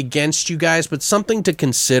trying to be against you guys, but something to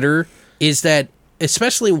consider is that,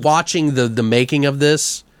 especially watching the making of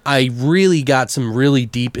this, I really got some really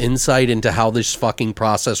deep insight into how this fucking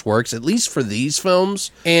process works, at least for these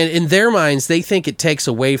films. And in their minds, they think it takes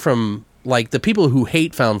away from, like, the people who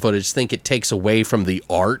hate found footage think it takes away from the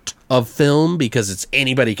art of film, because it's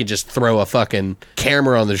anybody could just throw a fucking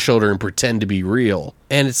camera on their shoulder and pretend to be real.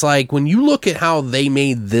 And it's like, when you look at how they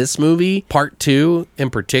made this movie, part 2 in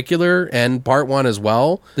particular, and part 1 as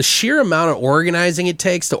well, the sheer amount of organizing it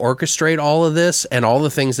takes to orchestrate all of this and all the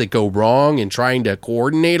things that go wrong and trying to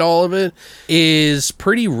coordinate all of it is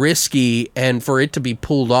pretty risky, and for it to be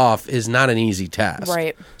pulled off is not an easy task.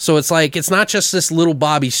 Right. So it's like, it's not just this little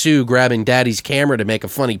Bobby Sue grabbing daddy's camera to make a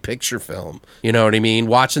funny picture film. You know what I mean?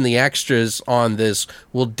 Watching the extras on this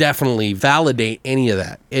will definitely validate any of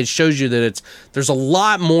that. It shows you that there's a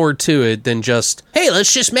lot more to it than just, hey,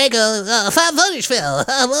 let's just make a found footage film.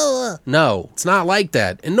 No, it's not like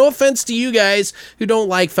that. And no offense to you guys who don't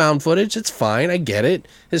like found footage. It's fine. I get it.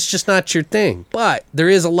 It's just not your thing. But there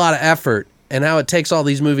is a lot of effort, and how it takes all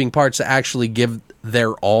these moving parts to actually give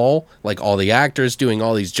their all, like all the actors doing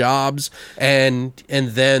all these jobs, and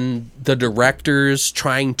then the directors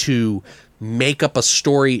trying to make up a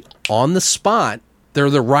story on the spot They're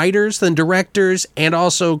the writers and directors and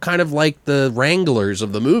also kind of like the wranglers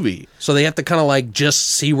of the movie. So they have to kind of like just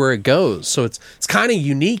see where it goes. So it's kind of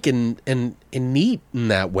unique and neat in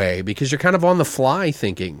that way because you're kind of on the fly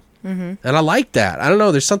thinking. Mm-hmm. And I like that. I don't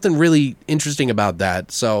know. There's something really interesting about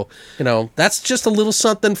that. So, that's just a little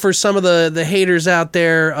something for some of the haters out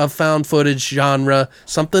there of found footage genre.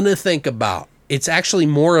 Something to think about. It's actually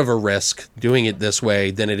more of a risk doing it this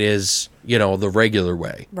way than it is, the regular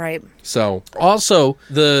way. Right. So, also,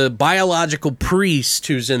 the biological priest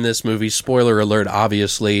who's in this movie, spoiler alert,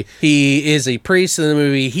 obviously, he is a priest in the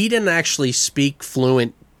movie. He didn't actually speak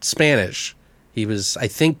fluent Spanish. He was, I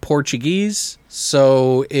think, Portuguese.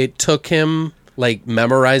 So it took him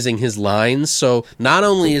memorizing his lines. So not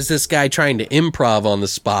only is this guy trying to improv on the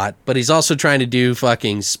spot, but he's also trying to do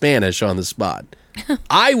fucking Spanish on the spot.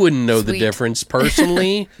 I wouldn't know the difference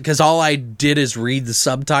personally because all I did is read the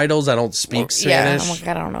subtitles. I don't speak Spanish.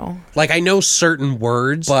 Yeah, I don't know. I know certain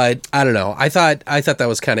words, but I don't know. I thought that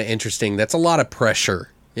was kind of interesting. That's a lot of pressure,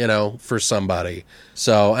 for somebody.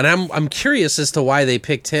 So, and I'm curious as to why they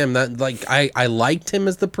picked him. That I liked him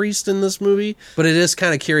as the priest in this movie, but it is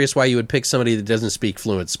kind of curious why you would pick somebody that doesn't speak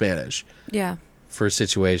fluent Spanish. Yeah. For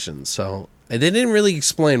situations. So, and they didn't really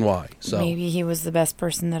explain why. So maybe he was the best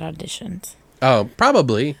person that auditioned. Oh,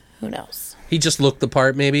 probably. Who knows? He just looked the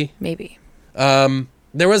part, maybe. Maybe.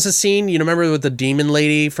 There was a scene, remember with the demon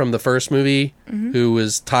lady from the first movie who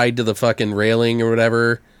was tied to the fucking railing or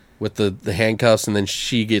whatever with the handcuffs, and then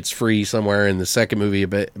she gets free somewhere in the second movie.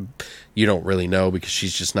 But you don't really know because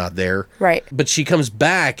she's just not there. Right. But she comes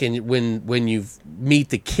back, and when you meet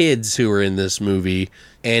the kids who are in this movie,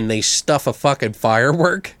 and they stuff a fucking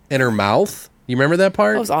firework in her mouth. You remember that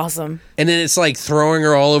part? That was awesome. And then it's throwing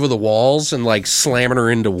her all over the walls and slamming her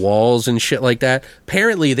into walls and shit like that.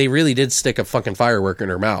 Apparently, they really did stick a fucking firework in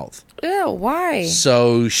her mouth. Ew, why?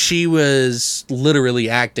 So she was literally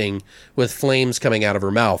acting with flames coming out of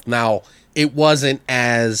her mouth. Now, it wasn't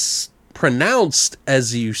as pronounced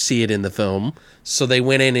as you see it in the film. So they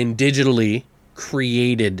went in and digitally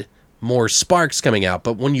created more sparks coming out,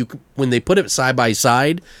 but when they put it side by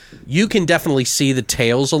side, you can definitely see the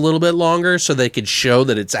tails a little bit longer, so they could show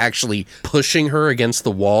that it's actually pushing her against the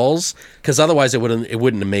walls. Because otherwise, it wouldn't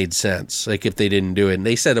have made sense. If they didn't do it, and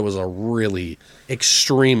they said it was a really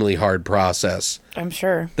extremely hard process. I'm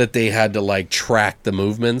sure that they had to track the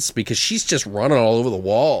movements because she's just running all over the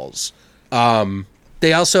walls.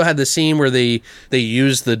 They also had the scene where they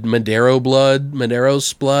used the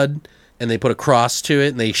Madero's blood. And they put a cross to it,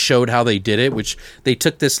 and they showed how they did it, which they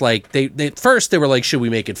took this, at first they were like, should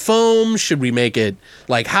we make it foam? Should we make it,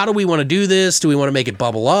 how do we want to do this? Do we want to make it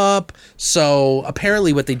bubble up? So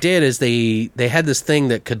apparently what they did is they had this thing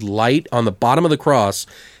that could light on the bottom of the cross.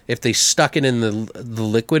 If they stuck it in the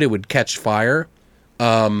liquid, it would catch fire.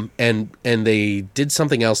 And they did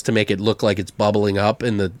something else to make it look like it's bubbling up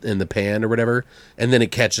in the pan or whatever, and then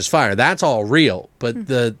it catches fire. That's all real, but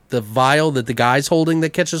the vial that the guy's holding that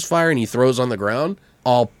catches fire and he throws on the ground,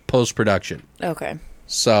 all post-production. Okay.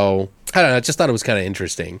 So, I don't know, I just thought it was kind of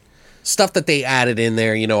interesting. Stuff that they added in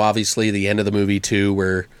there, obviously the end of the movie too,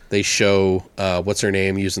 where they show, what's her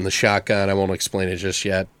name, using the shotgun. I won't explain it just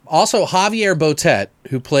yet. Also, Javier Botet,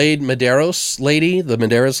 who played the Medeiros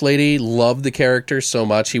lady, loved the character so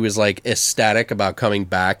much. He was ecstatic about coming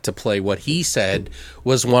back to play what he said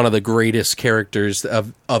was one of the greatest characters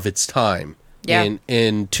of its time. Yeah.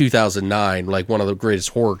 In 2009, one of the greatest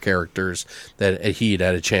horror characters that he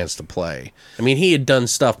had a chance to play. I mean, he had done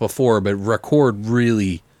stuff before, but Record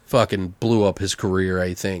really fucking blew up his career,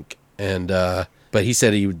 I think. And but he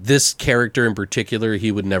said this character in particular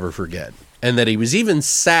he would never forget, and that he was even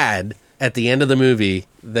sad at the end of the movie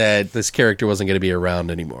that this character wasn't going to be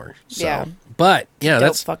around anymore. So, yeah, but yeah, dope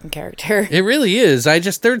that's fucking character. It really is. I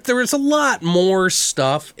just there was a lot more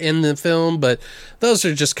stuff in the film, but those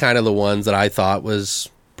are just kind of the ones that I thought was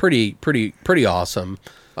pretty awesome.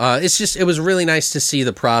 It was really nice to see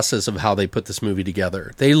the process of how they put this movie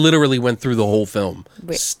together. They literally went through the whole film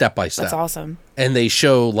step by step. That's awesome. And they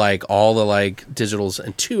show all the digitals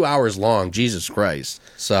and 2 hours long. Jesus Christ.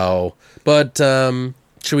 So, but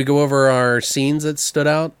should we go over our scenes that stood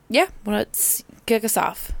out? Yeah, well, let's kick us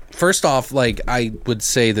off. First off, I would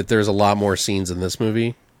say that there's a lot more scenes in this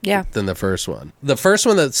movie. Yeah. Than the first one. The first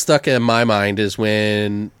one that stuck in my mind is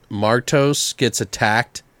when Martos gets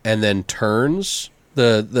attacked and then turns.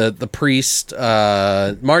 The priest,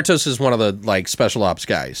 Martos is one of the special ops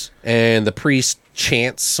guys, and the priest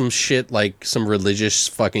chants some shit, some religious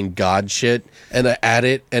fucking god shit, and at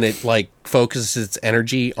it, and it focuses its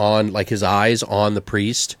energy on his eyes on the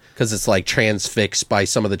priest because it's transfixed by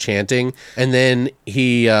some of the chanting, and then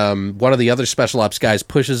he one of the other special ops guys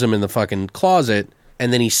pushes him in the fucking closet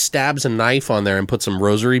and then he stabs a knife on there and puts some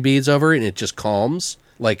rosary beads over it, and it just calms,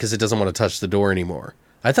 like, because it doesn't want to touch the door anymore.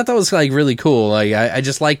 I thought that was, like, really cool. Like, I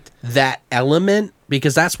just liked that element,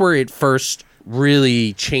 because that's where it first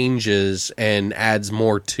really changes and adds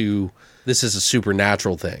more to this is a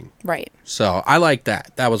supernatural thing. Right. So I like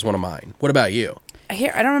that. That was one of mine. What about you? I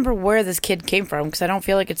don't remember where this kid came from because I don't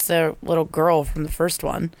feel like it's the little girl from the first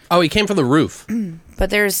one. Oh, he came from the roof.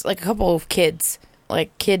 But there's like a couple of kids,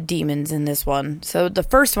 like kid demons in this one. So the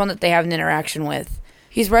first one that they have an interaction with,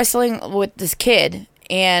 he's wrestling with this kid,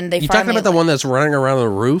 and they You talking about the one that's running around the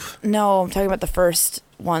roof? No, I'm talking about the first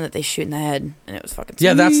one that they shoot in the head, and it was fucking sweet.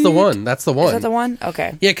 Yeah, that's the one. That's the one. Is that the one?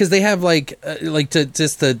 Okay. Yeah, because they have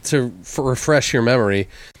to refresh your memory.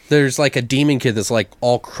 There's like a demon kid that's like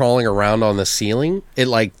all crawling around on the ceiling. It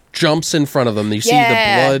like jumps in front of them. You see the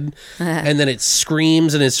blood, and then it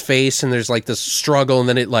screams in his face, and there's like this struggle, and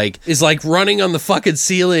then it like is like running on the fucking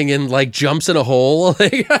ceiling and like jumps in a hole.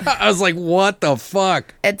 I was like, what the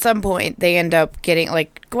fuck? At some point, they end up getting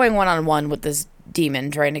like going one-on-one with this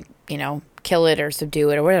demon, trying to kill it or subdue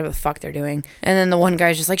it or whatever the fuck they're doing. And then the one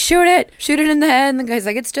guy's just like, shoot it in the head. And the guy's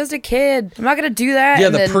like, it's just a kid. I'm not going to do that. Yeah,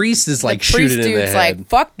 and the priest is like, shoot it in the head. The priest dude's like,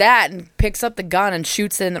 fuck that, and picks up the gun and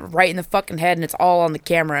shoots it right in the fucking head, and it's all on the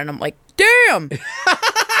camera. And I'm like, damn!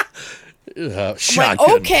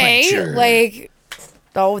 Shotgun okay, puncher. Like,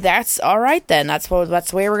 oh, that's all right then. That's the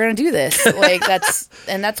way we're gonna do this. Like, that's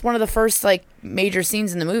one of the first like major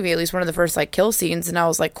scenes in the movie. At least one of the first like kill scenes. And I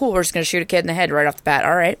was like, cool, we're just gonna shoot a kid in the head right off the bat.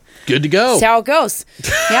 All right, good to go. See how it goes.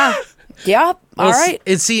 Yeah. Yeah. All right.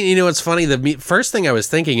 It's what's funny. The first thing I was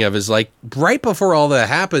thinking of is like right before all that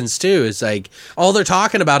happens too. Is like all they're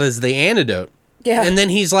talking about is the antidote. Yeah. And then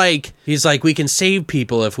he's like, we can save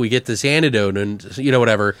people if we get this antidote, and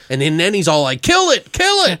whatever. And then he's all like, kill it.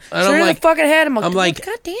 And I'm like, the fucking head. I'm like,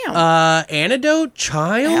 God damn. Antidote,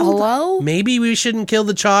 child. Hello. Maybe we shouldn't kill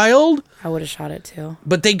the child. I would have shot it too.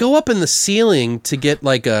 But they go up in the ceiling to get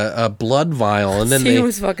like a blood vial, and then he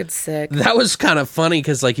was fucking sick. That was kind of funny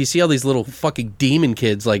because like you see all these little fucking demon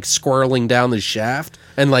kids like squirreling down the shaft,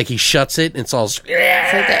 and like he shuts it, and it's all. It's like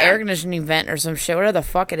the air conditioning vent or some shit. Whatever the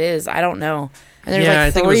fuck it is, I don't know. And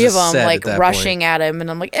there's like three of them like rushing at him, and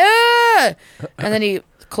I'm like, ah! And then he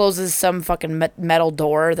closes some fucking metal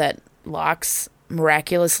door that locks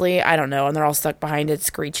miraculously. I don't know, and they're all stuck behind it,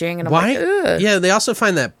 screeching. And I'm like, ugh. Yeah, they also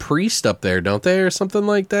find that priest up there, don't they, or something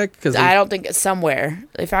like that? Because I don't think it's somewhere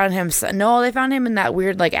they found him. No, they found him in that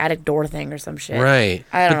weird like attic door thing or some shit. Right,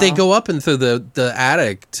 I don't know. They go up into the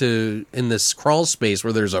attic in this crawl space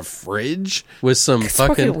where there's a fridge with some it's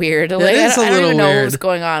fucking weird. Like, I don't even know what was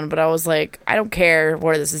going on, but I was like, I don't care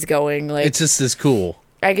where this is going. Like, it's just as cool.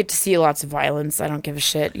 I get to see lots of violence. I don't give a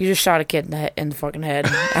shit. You just shot a kid in the fucking head.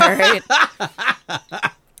 All right.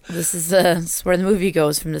 This is where the movie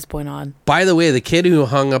goes from this point on. By the way, the kid who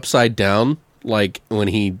hung upside down, like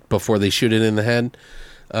before they shoot it in the head,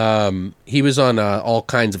 he was on all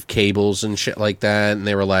kinds of cables and shit like that. And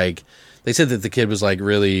they said that the kid was like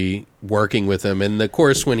really working with him. And of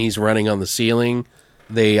course, when he's running on the ceiling,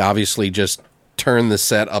 they obviously just turn the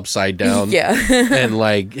set upside down and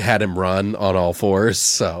like had him run on all fours.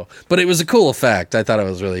 So, but it was a cool effect. I thought it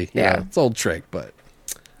was really, it's an old trick, but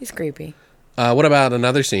he's creepy. What about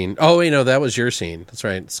another scene? Oh, that was your scene. That's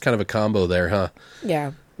right. It's kind of a combo there, huh?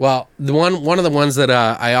 Yeah. Well, one of the ones that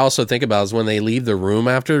I also think about is when they leave the room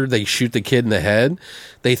after they shoot the kid in the head,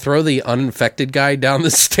 they throw the uninfected guy down the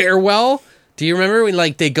stairwell. Do you remember when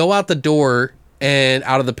like they go out the door and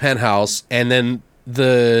out of the penthouse, and then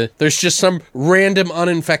there's just some random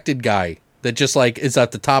uninfected guy that just like is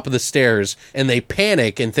at the top of the stairs, and they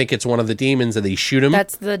panic and think it's one of the demons, and they shoot him.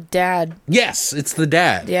 That's the dad. Yes, it's the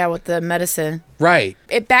dad. Yeah, with the medicine. Right.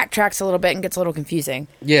 It backtracks a little bit and gets a little confusing.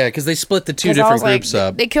 Yeah, because they split the two different groups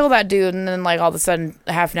up. They kill that dude, and then like all of a sudden,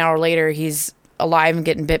 half an hour later, he's alive and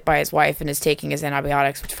getting bit by his wife and is taking his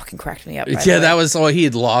antibiotics, which fucking cracked me up. Yeah, that was he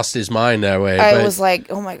had lost his mind that way. I was like,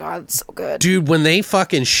 oh my god, it's so good. Dude, when they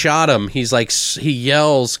fucking shot him, he's like, he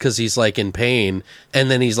yells because he's like in pain, and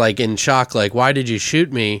then he's like in shock, like, why did you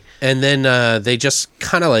shoot me? And then they just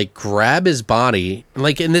kind of like grab his body,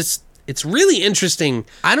 like, and it's really interesting.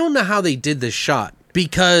 I don't know how they did this shot,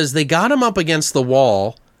 because they got him up against the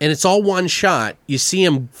wall, and it's all one shot. You see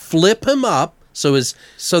him flip him up.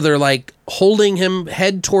 So they're like holding him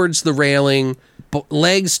head towards the railing,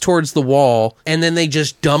 legs towards the wall, and then they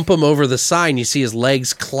just dump him over the side, and you see his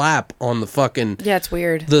legs clap on the fucking it's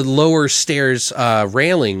weird, the lower stairs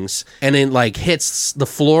railings, and it like hits the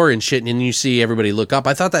floor and shit, and you see everybody look up.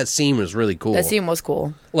 I thought that scene was really cool. That scene was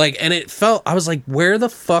cool. Like, and I was like, where the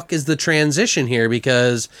fuck is the transition here?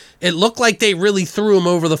 Because it looked like they really threw him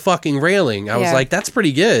over the fucking railing. I was like, that's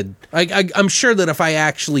pretty good. I'm sure that if I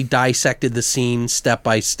actually dissected the scene step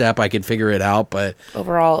by step, I could figure it out. But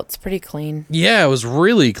overall, it's pretty clean. Yeah, it was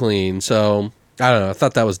really clean. So, I don't know. I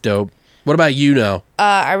thought that was dope. What about you now?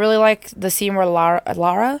 I really like the scene where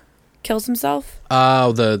Lara kills himself.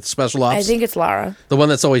 Oh, the special ops? I think it's Lara. The one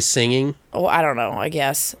that's always singing? Oh, I don't know, I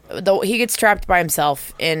guess. Though he gets trapped by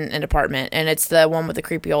himself in an apartment, and it's the one with the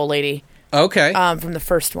creepy old lady. Okay. From the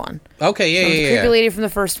first one. Okay, yeah, the creepy lady from the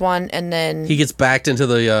first one, and then... He gets backed into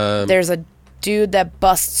the... There's a dude that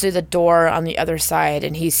busts through the door on the other side,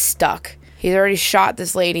 and he's stuck. He's already shot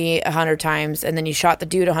this lady 100 times, and then he shot the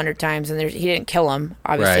dude 100 times, and he didn't kill him,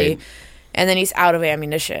 obviously. Right. And then he's out of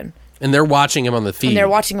ammunition. And they're watching him on the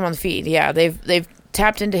feed. Yeah. They've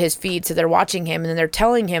tapped into his feed, so they're watching him, and then they're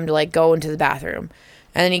telling him to, like, go into the bathroom.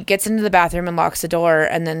 And then he gets into the bathroom and locks the door,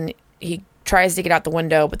 and then he tries to get out the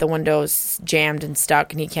window, but the window's jammed and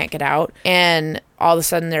stuck, and he can't get out. And all of a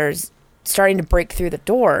sudden, there's starting to break through the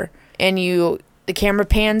door, and the camera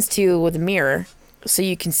pans to the mirror, so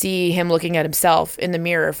you can see him looking at himself in the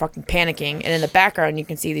mirror, fucking panicking. And in the background, you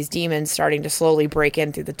can see these demons starting to slowly break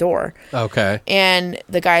in through the door. Okay. And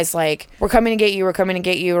the guy's like, we're coming to get you. We're coming to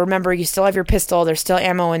get you. Remember, you still have your pistol. There's still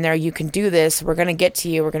ammo in there. You can do this. We're going to get to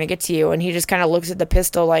you. We're going to get to you. And he just kind of looks at the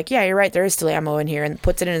pistol like, yeah, you're right. There is still ammo in here. And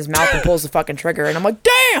puts it in his mouth and pulls the fucking trigger. And I'm like,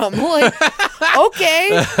 damn. Like,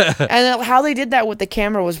 okay. And then how they did that with the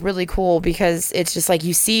camera was really cool because it's just like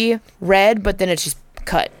you see red, but then it's just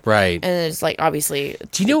cut. Right. And it's like, obviously,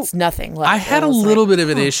 it's nothing left. I had a little bit of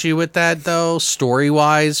an issue with that, though,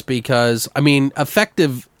 story-wise, because,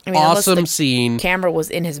 awesome scene. Camera was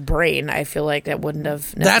in his brain. I feel like that wouldn't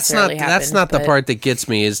have necessarily happened. That's not the part that gets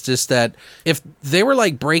me, is just that if they were,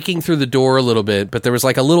 like, breaking through the door a little bit, but there was,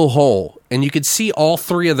 like, a little hole, and you could see all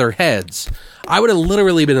three of their heads, I would have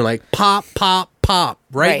literally been like, pop, pop, pop,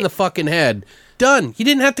 right in the fucking head. Done. You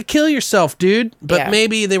didn't have to kill yourself, dude. But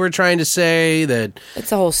maybe they were trying to say that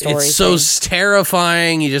it's a whole story. It's so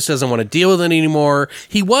terrifying. He just doesn't want to deal with it anymore.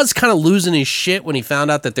 He was kind of losing his shit when he found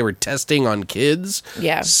out that they were testing on kids.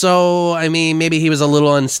 Yeah. So, maybe he was a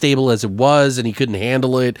little unstable as it was, and he couldn't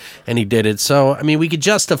handle it, and he did it. So, we could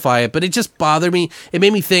justify it, but it just bothered me. It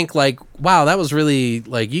made me think, like, wow, that was really,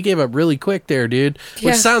 like, you gave up really quick there, dude.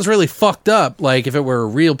 Which sounds really fucked up, like, if it were a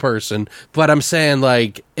real person. But I'm saying,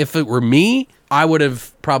 like, if it were me, I would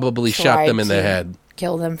have probably shot them in the head.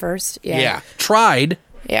 Kill them first. Yeah. Tried.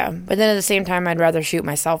 Yeah. But then at the same time, I'd rather shoot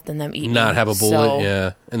myself than them eat me. Not have a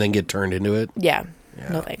bullet, and then get turned into it. Yeah.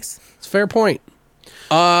 No thanks. It's a fair point.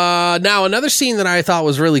 Now, another scene that I thought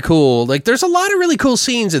was really cool, like, there's a lot of really cool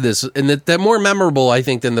scenes in this, and they're more memorable, I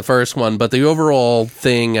think, than the first one, but the overall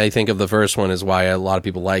thing, I think, of the first one is why a lot of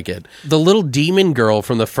people like it. The little demon girl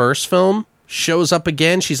from the first film shows up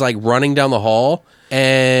again. She's, like, running down the hall,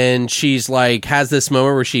 and she's like has this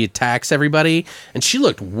moment where she attacks everybody, and she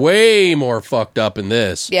looked way more fucked up in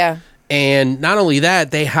this. Yeah. And not only that,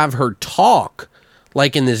 they have her talk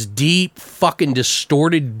like in this deep fucking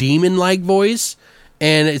distorted demon-like voice,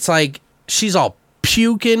 and it's like she's all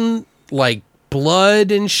puking like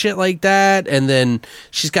blood and shit like that, and then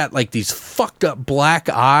she's got like these fucked up black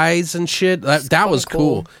eyes and shit. That was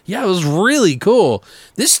cool. Yeah, it was really cool.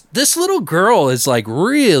 This little girl is like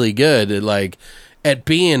really good at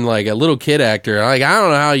being like a little kid actor. Like, I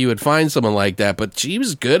don't know how you would find someone like that, but she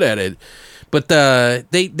was good at it. But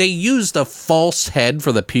they used a false head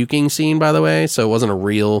for the puking scene, by the way, so it wasn't a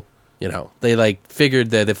real, they like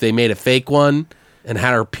figured that if they made a fake one and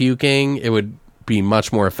had her puking, it would be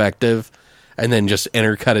much more effective, and then just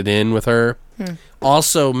intercut it in with her.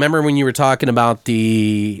 Also, remember when you were talking about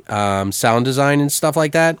the sound design and stuff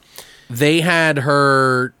like that? They had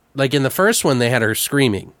her, like in the first one, they had her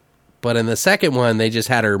screaming. But in the second one, they just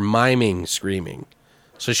had her miming screaming.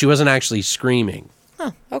 So she wasn't actually screaming.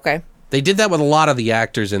 Oh, okay. They did that with a lot of the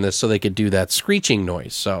actors in this so they could do that screeching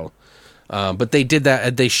noise. So, but they did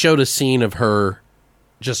that. They showed a scene of her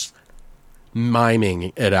just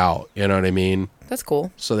miming it out. You know what I mean? That's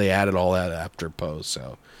cool. So they added all that after post.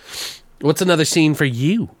 So what's another scene for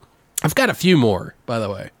you? I've got a few more, by the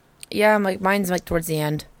way. Yeah, mine's like towards the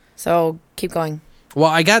end. So keep going. Well,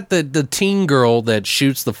 I got the teen girl that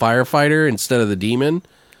shoots the firefighter instead of the demon.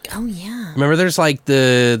 Oh, yeah. Remember, there's like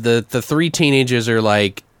the three teenagers are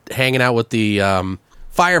like hanging out with the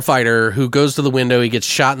firefighter who goes to the window. He gets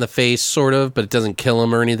shot in the face, sort of, but it doesn't kill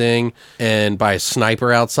him or anything. And by a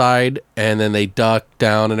sniper outside, and then they duck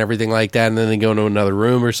down and everything like that. And then they go into another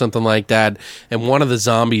room or something like that. And one of the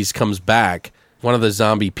zombies comes back. One of the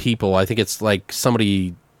zombie people, I think it's like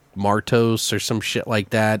somebody Martos or some shit like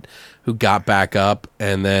that, who got back up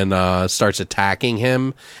and then starts attacking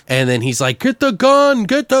him. And then he's like, get the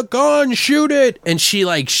gun, shoot it. And she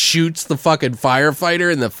like shoots the fucking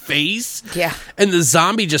firefighter in the face. Yeah. And the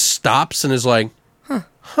zombie just stops and is like,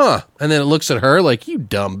 huh. And then it looks at her like, you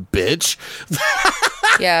dumb bitch.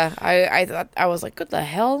 Yeah, I thought, I was like, what the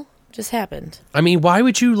hell just happened? I mean, why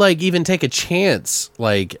would you like even take a chance?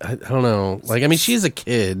 Like, I don't know. Like, I mean, she's a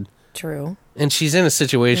kid. True. And she's in a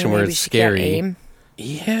situation where Maybe it's she can't scary. aim.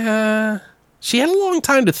 Yeah. She had a long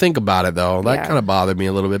time to think about it, though. That Yeah. kind of bothered me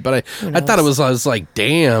a little bit. But I thought knows? I was like,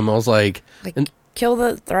 damn. I was like, Like, kill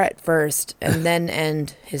the threat first and then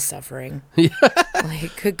end his suffering.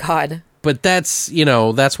 Like, good God. but that's, you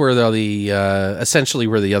know, that's where the essentially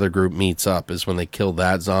where the other group meets up is when they kill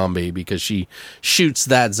that zombie, because she shoots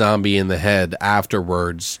that zombie in the head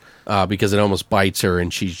afterwards because it almost bites her,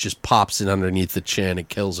 and she just pops it underneath the chin and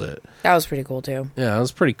kills it. That was pretty cool, too. Yeah, that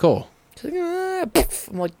was pretty cool. She's like, poof.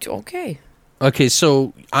 I'm like, okay. Okay,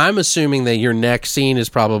 so I'm assuming that your next scene is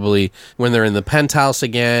probably when they're in the penthouse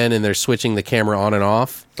again and they're switching the camera on and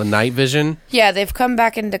off, the night vision. Yeah, they've come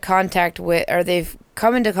back into contact with, or they've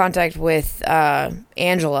come into contact with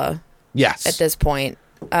Angela Yes. at this point,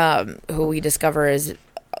 who we discover is,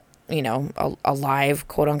 you know, alive,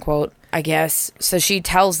 quote unquote, I guess. So she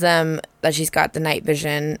tells them that she's got the night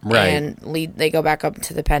vision, Right. and they go back up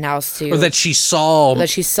to the penthouse to Or that she saw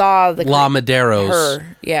the La Maderos.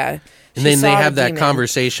 her, yeah. And She then they saw have the that demon.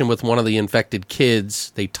 conversation with one of the infected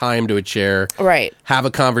kids. They tie him to a chair. Right, Have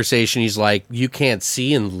a conversation. He's like, you can't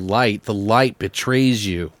see in light. The light betrays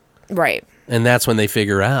you. right, And that's when they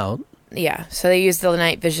figure out. yeah. So they use the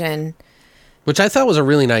night vision. Which I thought was a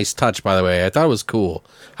really nice touch, by the way. I thought it was cool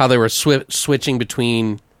how they were switching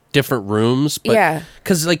between different rooms. But, Yeah.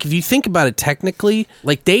 Because, like, if you think about it technically,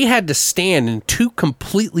 like, they had to stand in two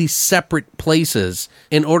completely separate places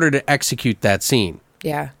in order to execute that scene.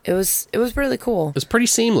 Yeah, it was really cool. It was pretty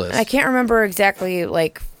seamless. I can't remember exactly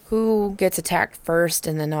like who gets attacked first,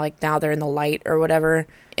 and then like now they're in the light or whatever,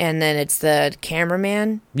 and then it's the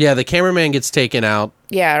cameraman. Yeah, the cameraman gets taken out.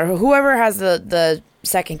 Yeah, or whoever has the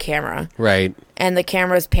second camera, Right. and the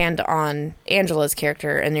camera's panned on Angela's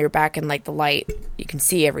character, and you're back in like the light. You can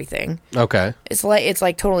see everything. Okay. It's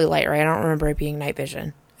like totally light, right? I don't remember it being night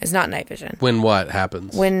vision. It's not night vision. When what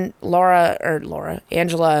happens? When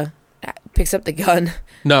Angela picks up the gun.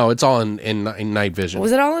 No, it's all in night vision.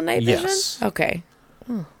 Was it all in night vision? Yes. Okay.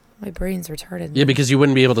 Oh, my brain's retarded. Yeah, because you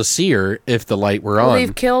wouldn't be able to see her if the light were Well, on.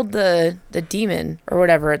 they've killed the demon or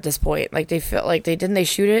whatever at this point. Like they felt like didn't they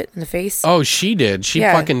shoot it in the face? Oh, she did. She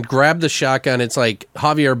Yeah. fucking grabbed the shotgun. It's like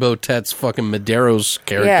Javier Botet's fucking Madero's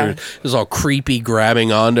character is all creepy,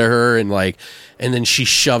 grabbing onto her, and then she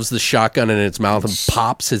shoves the shotgun in its mouth and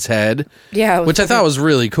pops his head. Yeah, it was which I thought was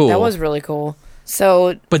really cool. that was really cool.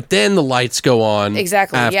 So But then the lights go on.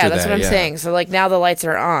 exactly, after yeah, that's that, what I'm yeah. saying. So like now the lights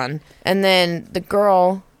are on, and then the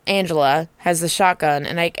girl Angela has the shotgun,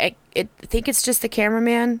 and I think it's just the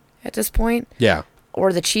cameraman at this point, Yeah,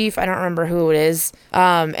 or the chief. I don't remember who it is.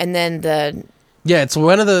 And then yeah. It's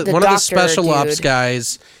one of the doctor special ops dude.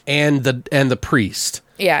 guys and the priest.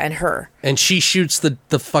 and her. And she shoots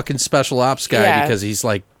the fucking special ops guy Yeah. because he's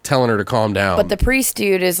like telling her to calm down. But the priest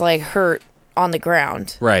dude is like hurt on the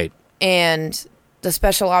ground. right. And the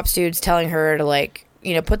special ops dude's telling her to like,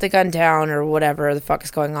 you know, put the gun down or whatever the fuck is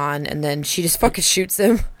going on, and then she just fucking shoots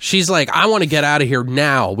him. She's like, I want to get out of here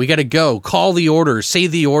now. We got to go. Call the order. Say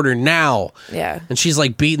the order now. Yeah. And she's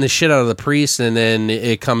like beating the shit out of the priest, and then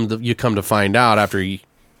you come to find out after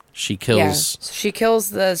she kills. Yeah. So she kills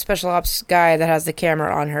the special ops guy that has the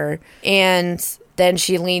camera on her, and then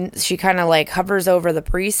she kind of like hovers over the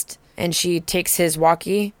priest, and she takes his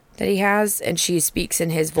walkie that he has, and she speaks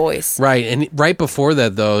in his voice. Right. And right before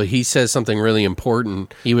that, though, he says something really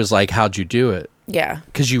important. He was like, how'd you do it? Yeah.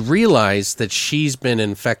 Because you realize that she's been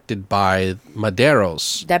infected by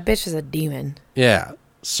Maderos. That bitch is a demon. Yeah.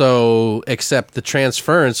 So, except the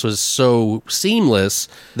transference was so seamless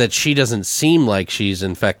that she doesn't seem like she's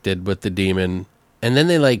infected with the demon. And then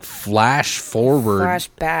they like flash forward. Flash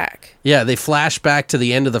back Yeah, they flash back to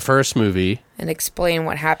the end of the first movie. and explain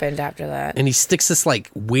what happened after that. And he sticks this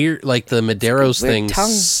like weird, like the Maderos weird thing.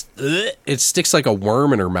 tongue. It sticks like a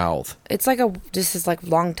worm in her mouth. It's like this is like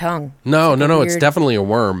long tongue. No, It's like no, a it's weird- definitely a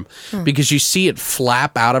worm because you see it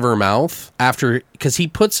flap out of her mouth after, because he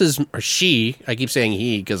puts I keep saying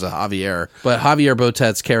he because of Javier, but Javier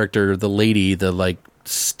Botet's character, the lady, the like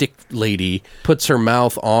stick lady, puts her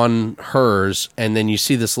mouth on hers, and then you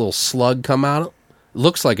see this little slug come out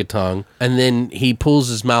looks like a tongue, and then he pulls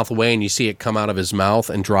his mouth away and you see it come out of his mouth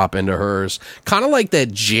and drop into hers. Kind of like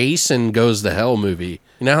that Jason Goes to Hell movie.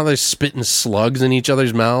 You know how they're spitting slugs in each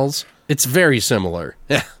other's mouths? It's very similar.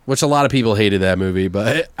 Yeah, which a lot of people hated that movie,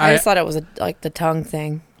 but I just thought it was like the tongue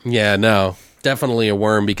thing. Yeah, no. Definitely a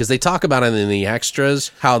worm, because they talk about it in the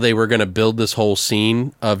extras, how they were going to build this whole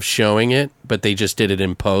scene of showing it, but they just did it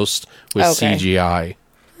in post with CGI.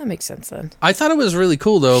 That makes sense then. I thought it was really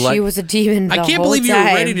cool, though. She was a demon the I can't whole believe you time.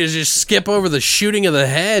 were ready to just skip over the shooting of the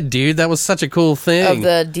head, dude. That was such a cool thing. Of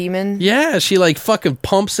the demon? Yeah, she like fucking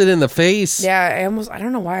pumps it in the face. Yeah, I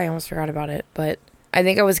don't know why I almost forgot about it, but I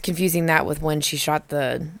think I was confusing that with when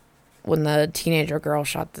when the teenager girl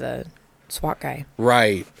shot the SWAT guy.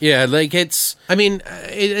 Right. Yeah, like it's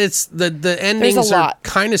the endings are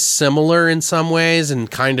kind of similar in some ways and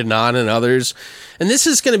kind of not in others. And this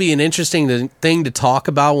is going to be an interesting thing to talk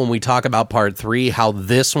about when we talk about part 3, how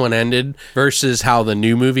this one ended versus how the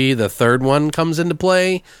new movie, the third one, comes into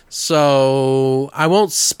play. So I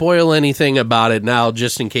won't spoil anything about it now,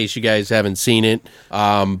 just in case you guys haven't seen it.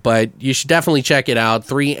 But you should definitely check it out,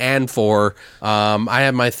 3 and 4. I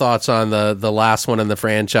have my thoughts on the last one in the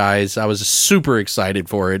franchise. I was super excited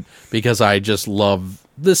for it because I just love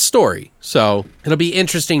this story. So it'll be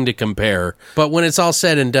interesting to compare. But when it's all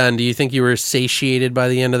said and done, do you think you were satiated by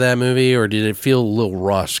the end of that movie, or did it feel a little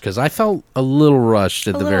rushed? Because I felt a little rushed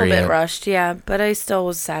at the very end. A little bit rushed, yeah. But I still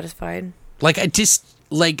was satisfied. Like,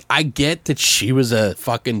 I get that she was a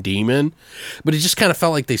fucking demon, but it just kind of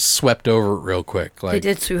felt like they swept over it real quick. Like, they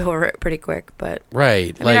did sweep over it pretty quick, but...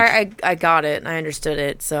 Right. I mean, I got it, and I understood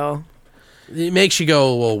it, so... It makes you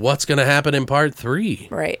go, well, what's going to happen in part 3?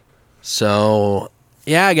 Right. So...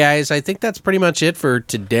 Yeah, guys, I think that's pretty much it for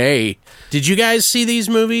today. Did you guys see these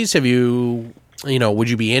movies? Have you, would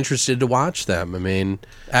you be interested to watch them? I mean,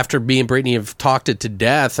 after me and Brittany have talked it to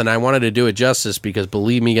death, and I wanted to do it justice because,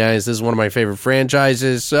 believe me, guys, this is one of my favorite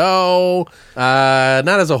franchises. So, not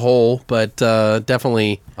as a whole, but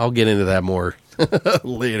definitely I'll get into that more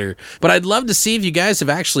later. But I'd love to see if you guys have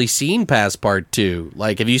actually seen past part 2.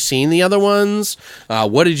 Like, have you seen the other ones?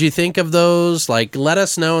 What did you think of those? Like, let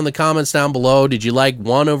us know in the comments down below. Did you like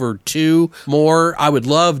 1 over 2 more? I would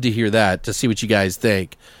love to hear that, to see what you guys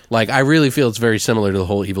think. Like, I really feel it's very similar to the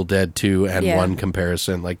whole Evil Dead 2 and 1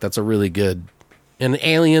 comparison. Like, that's a really good... And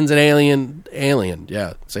Alien's an Alien.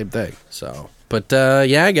 Yeah, same thing. So... But,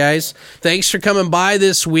 yeah, guys, thanks for coming by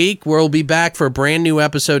this week. We'll be back for a brand new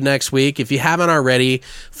episode next week. If you haven't already,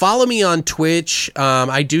 follow me on Twitch.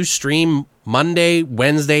 I do stream Monday,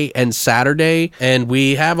 Wednesday, and Saturday, and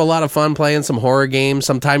we have a lot of fun playing some horror games,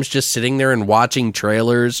 sometimes just sitting there and watching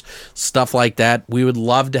trailers, stuff like that. We would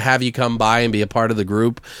love to have you come by and be a part of the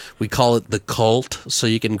group. We call it The Cult, so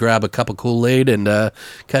you can grab a cup of Kool-Aid and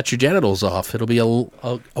cut your genitals off. It'll be a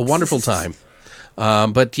wonderful time.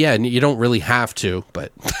 But yeah, you don't really have to,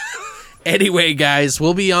 but anyway, guys,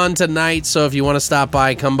 we'll be on tonight. So if you want to stop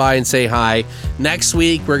by, come by and say hi. Next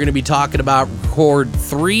week, we're going to be talking about Record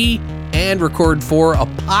 3 and Record 4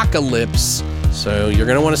 Apocalypse. So you're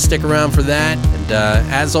going to want to stick around for that. And,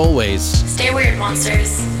 as always, stay weird,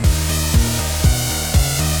 monsters.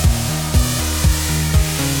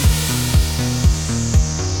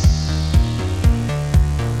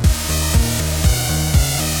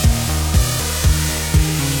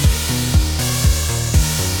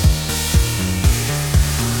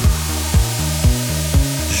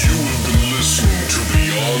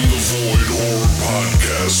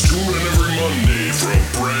 Tune in every Monday for a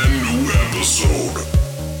brand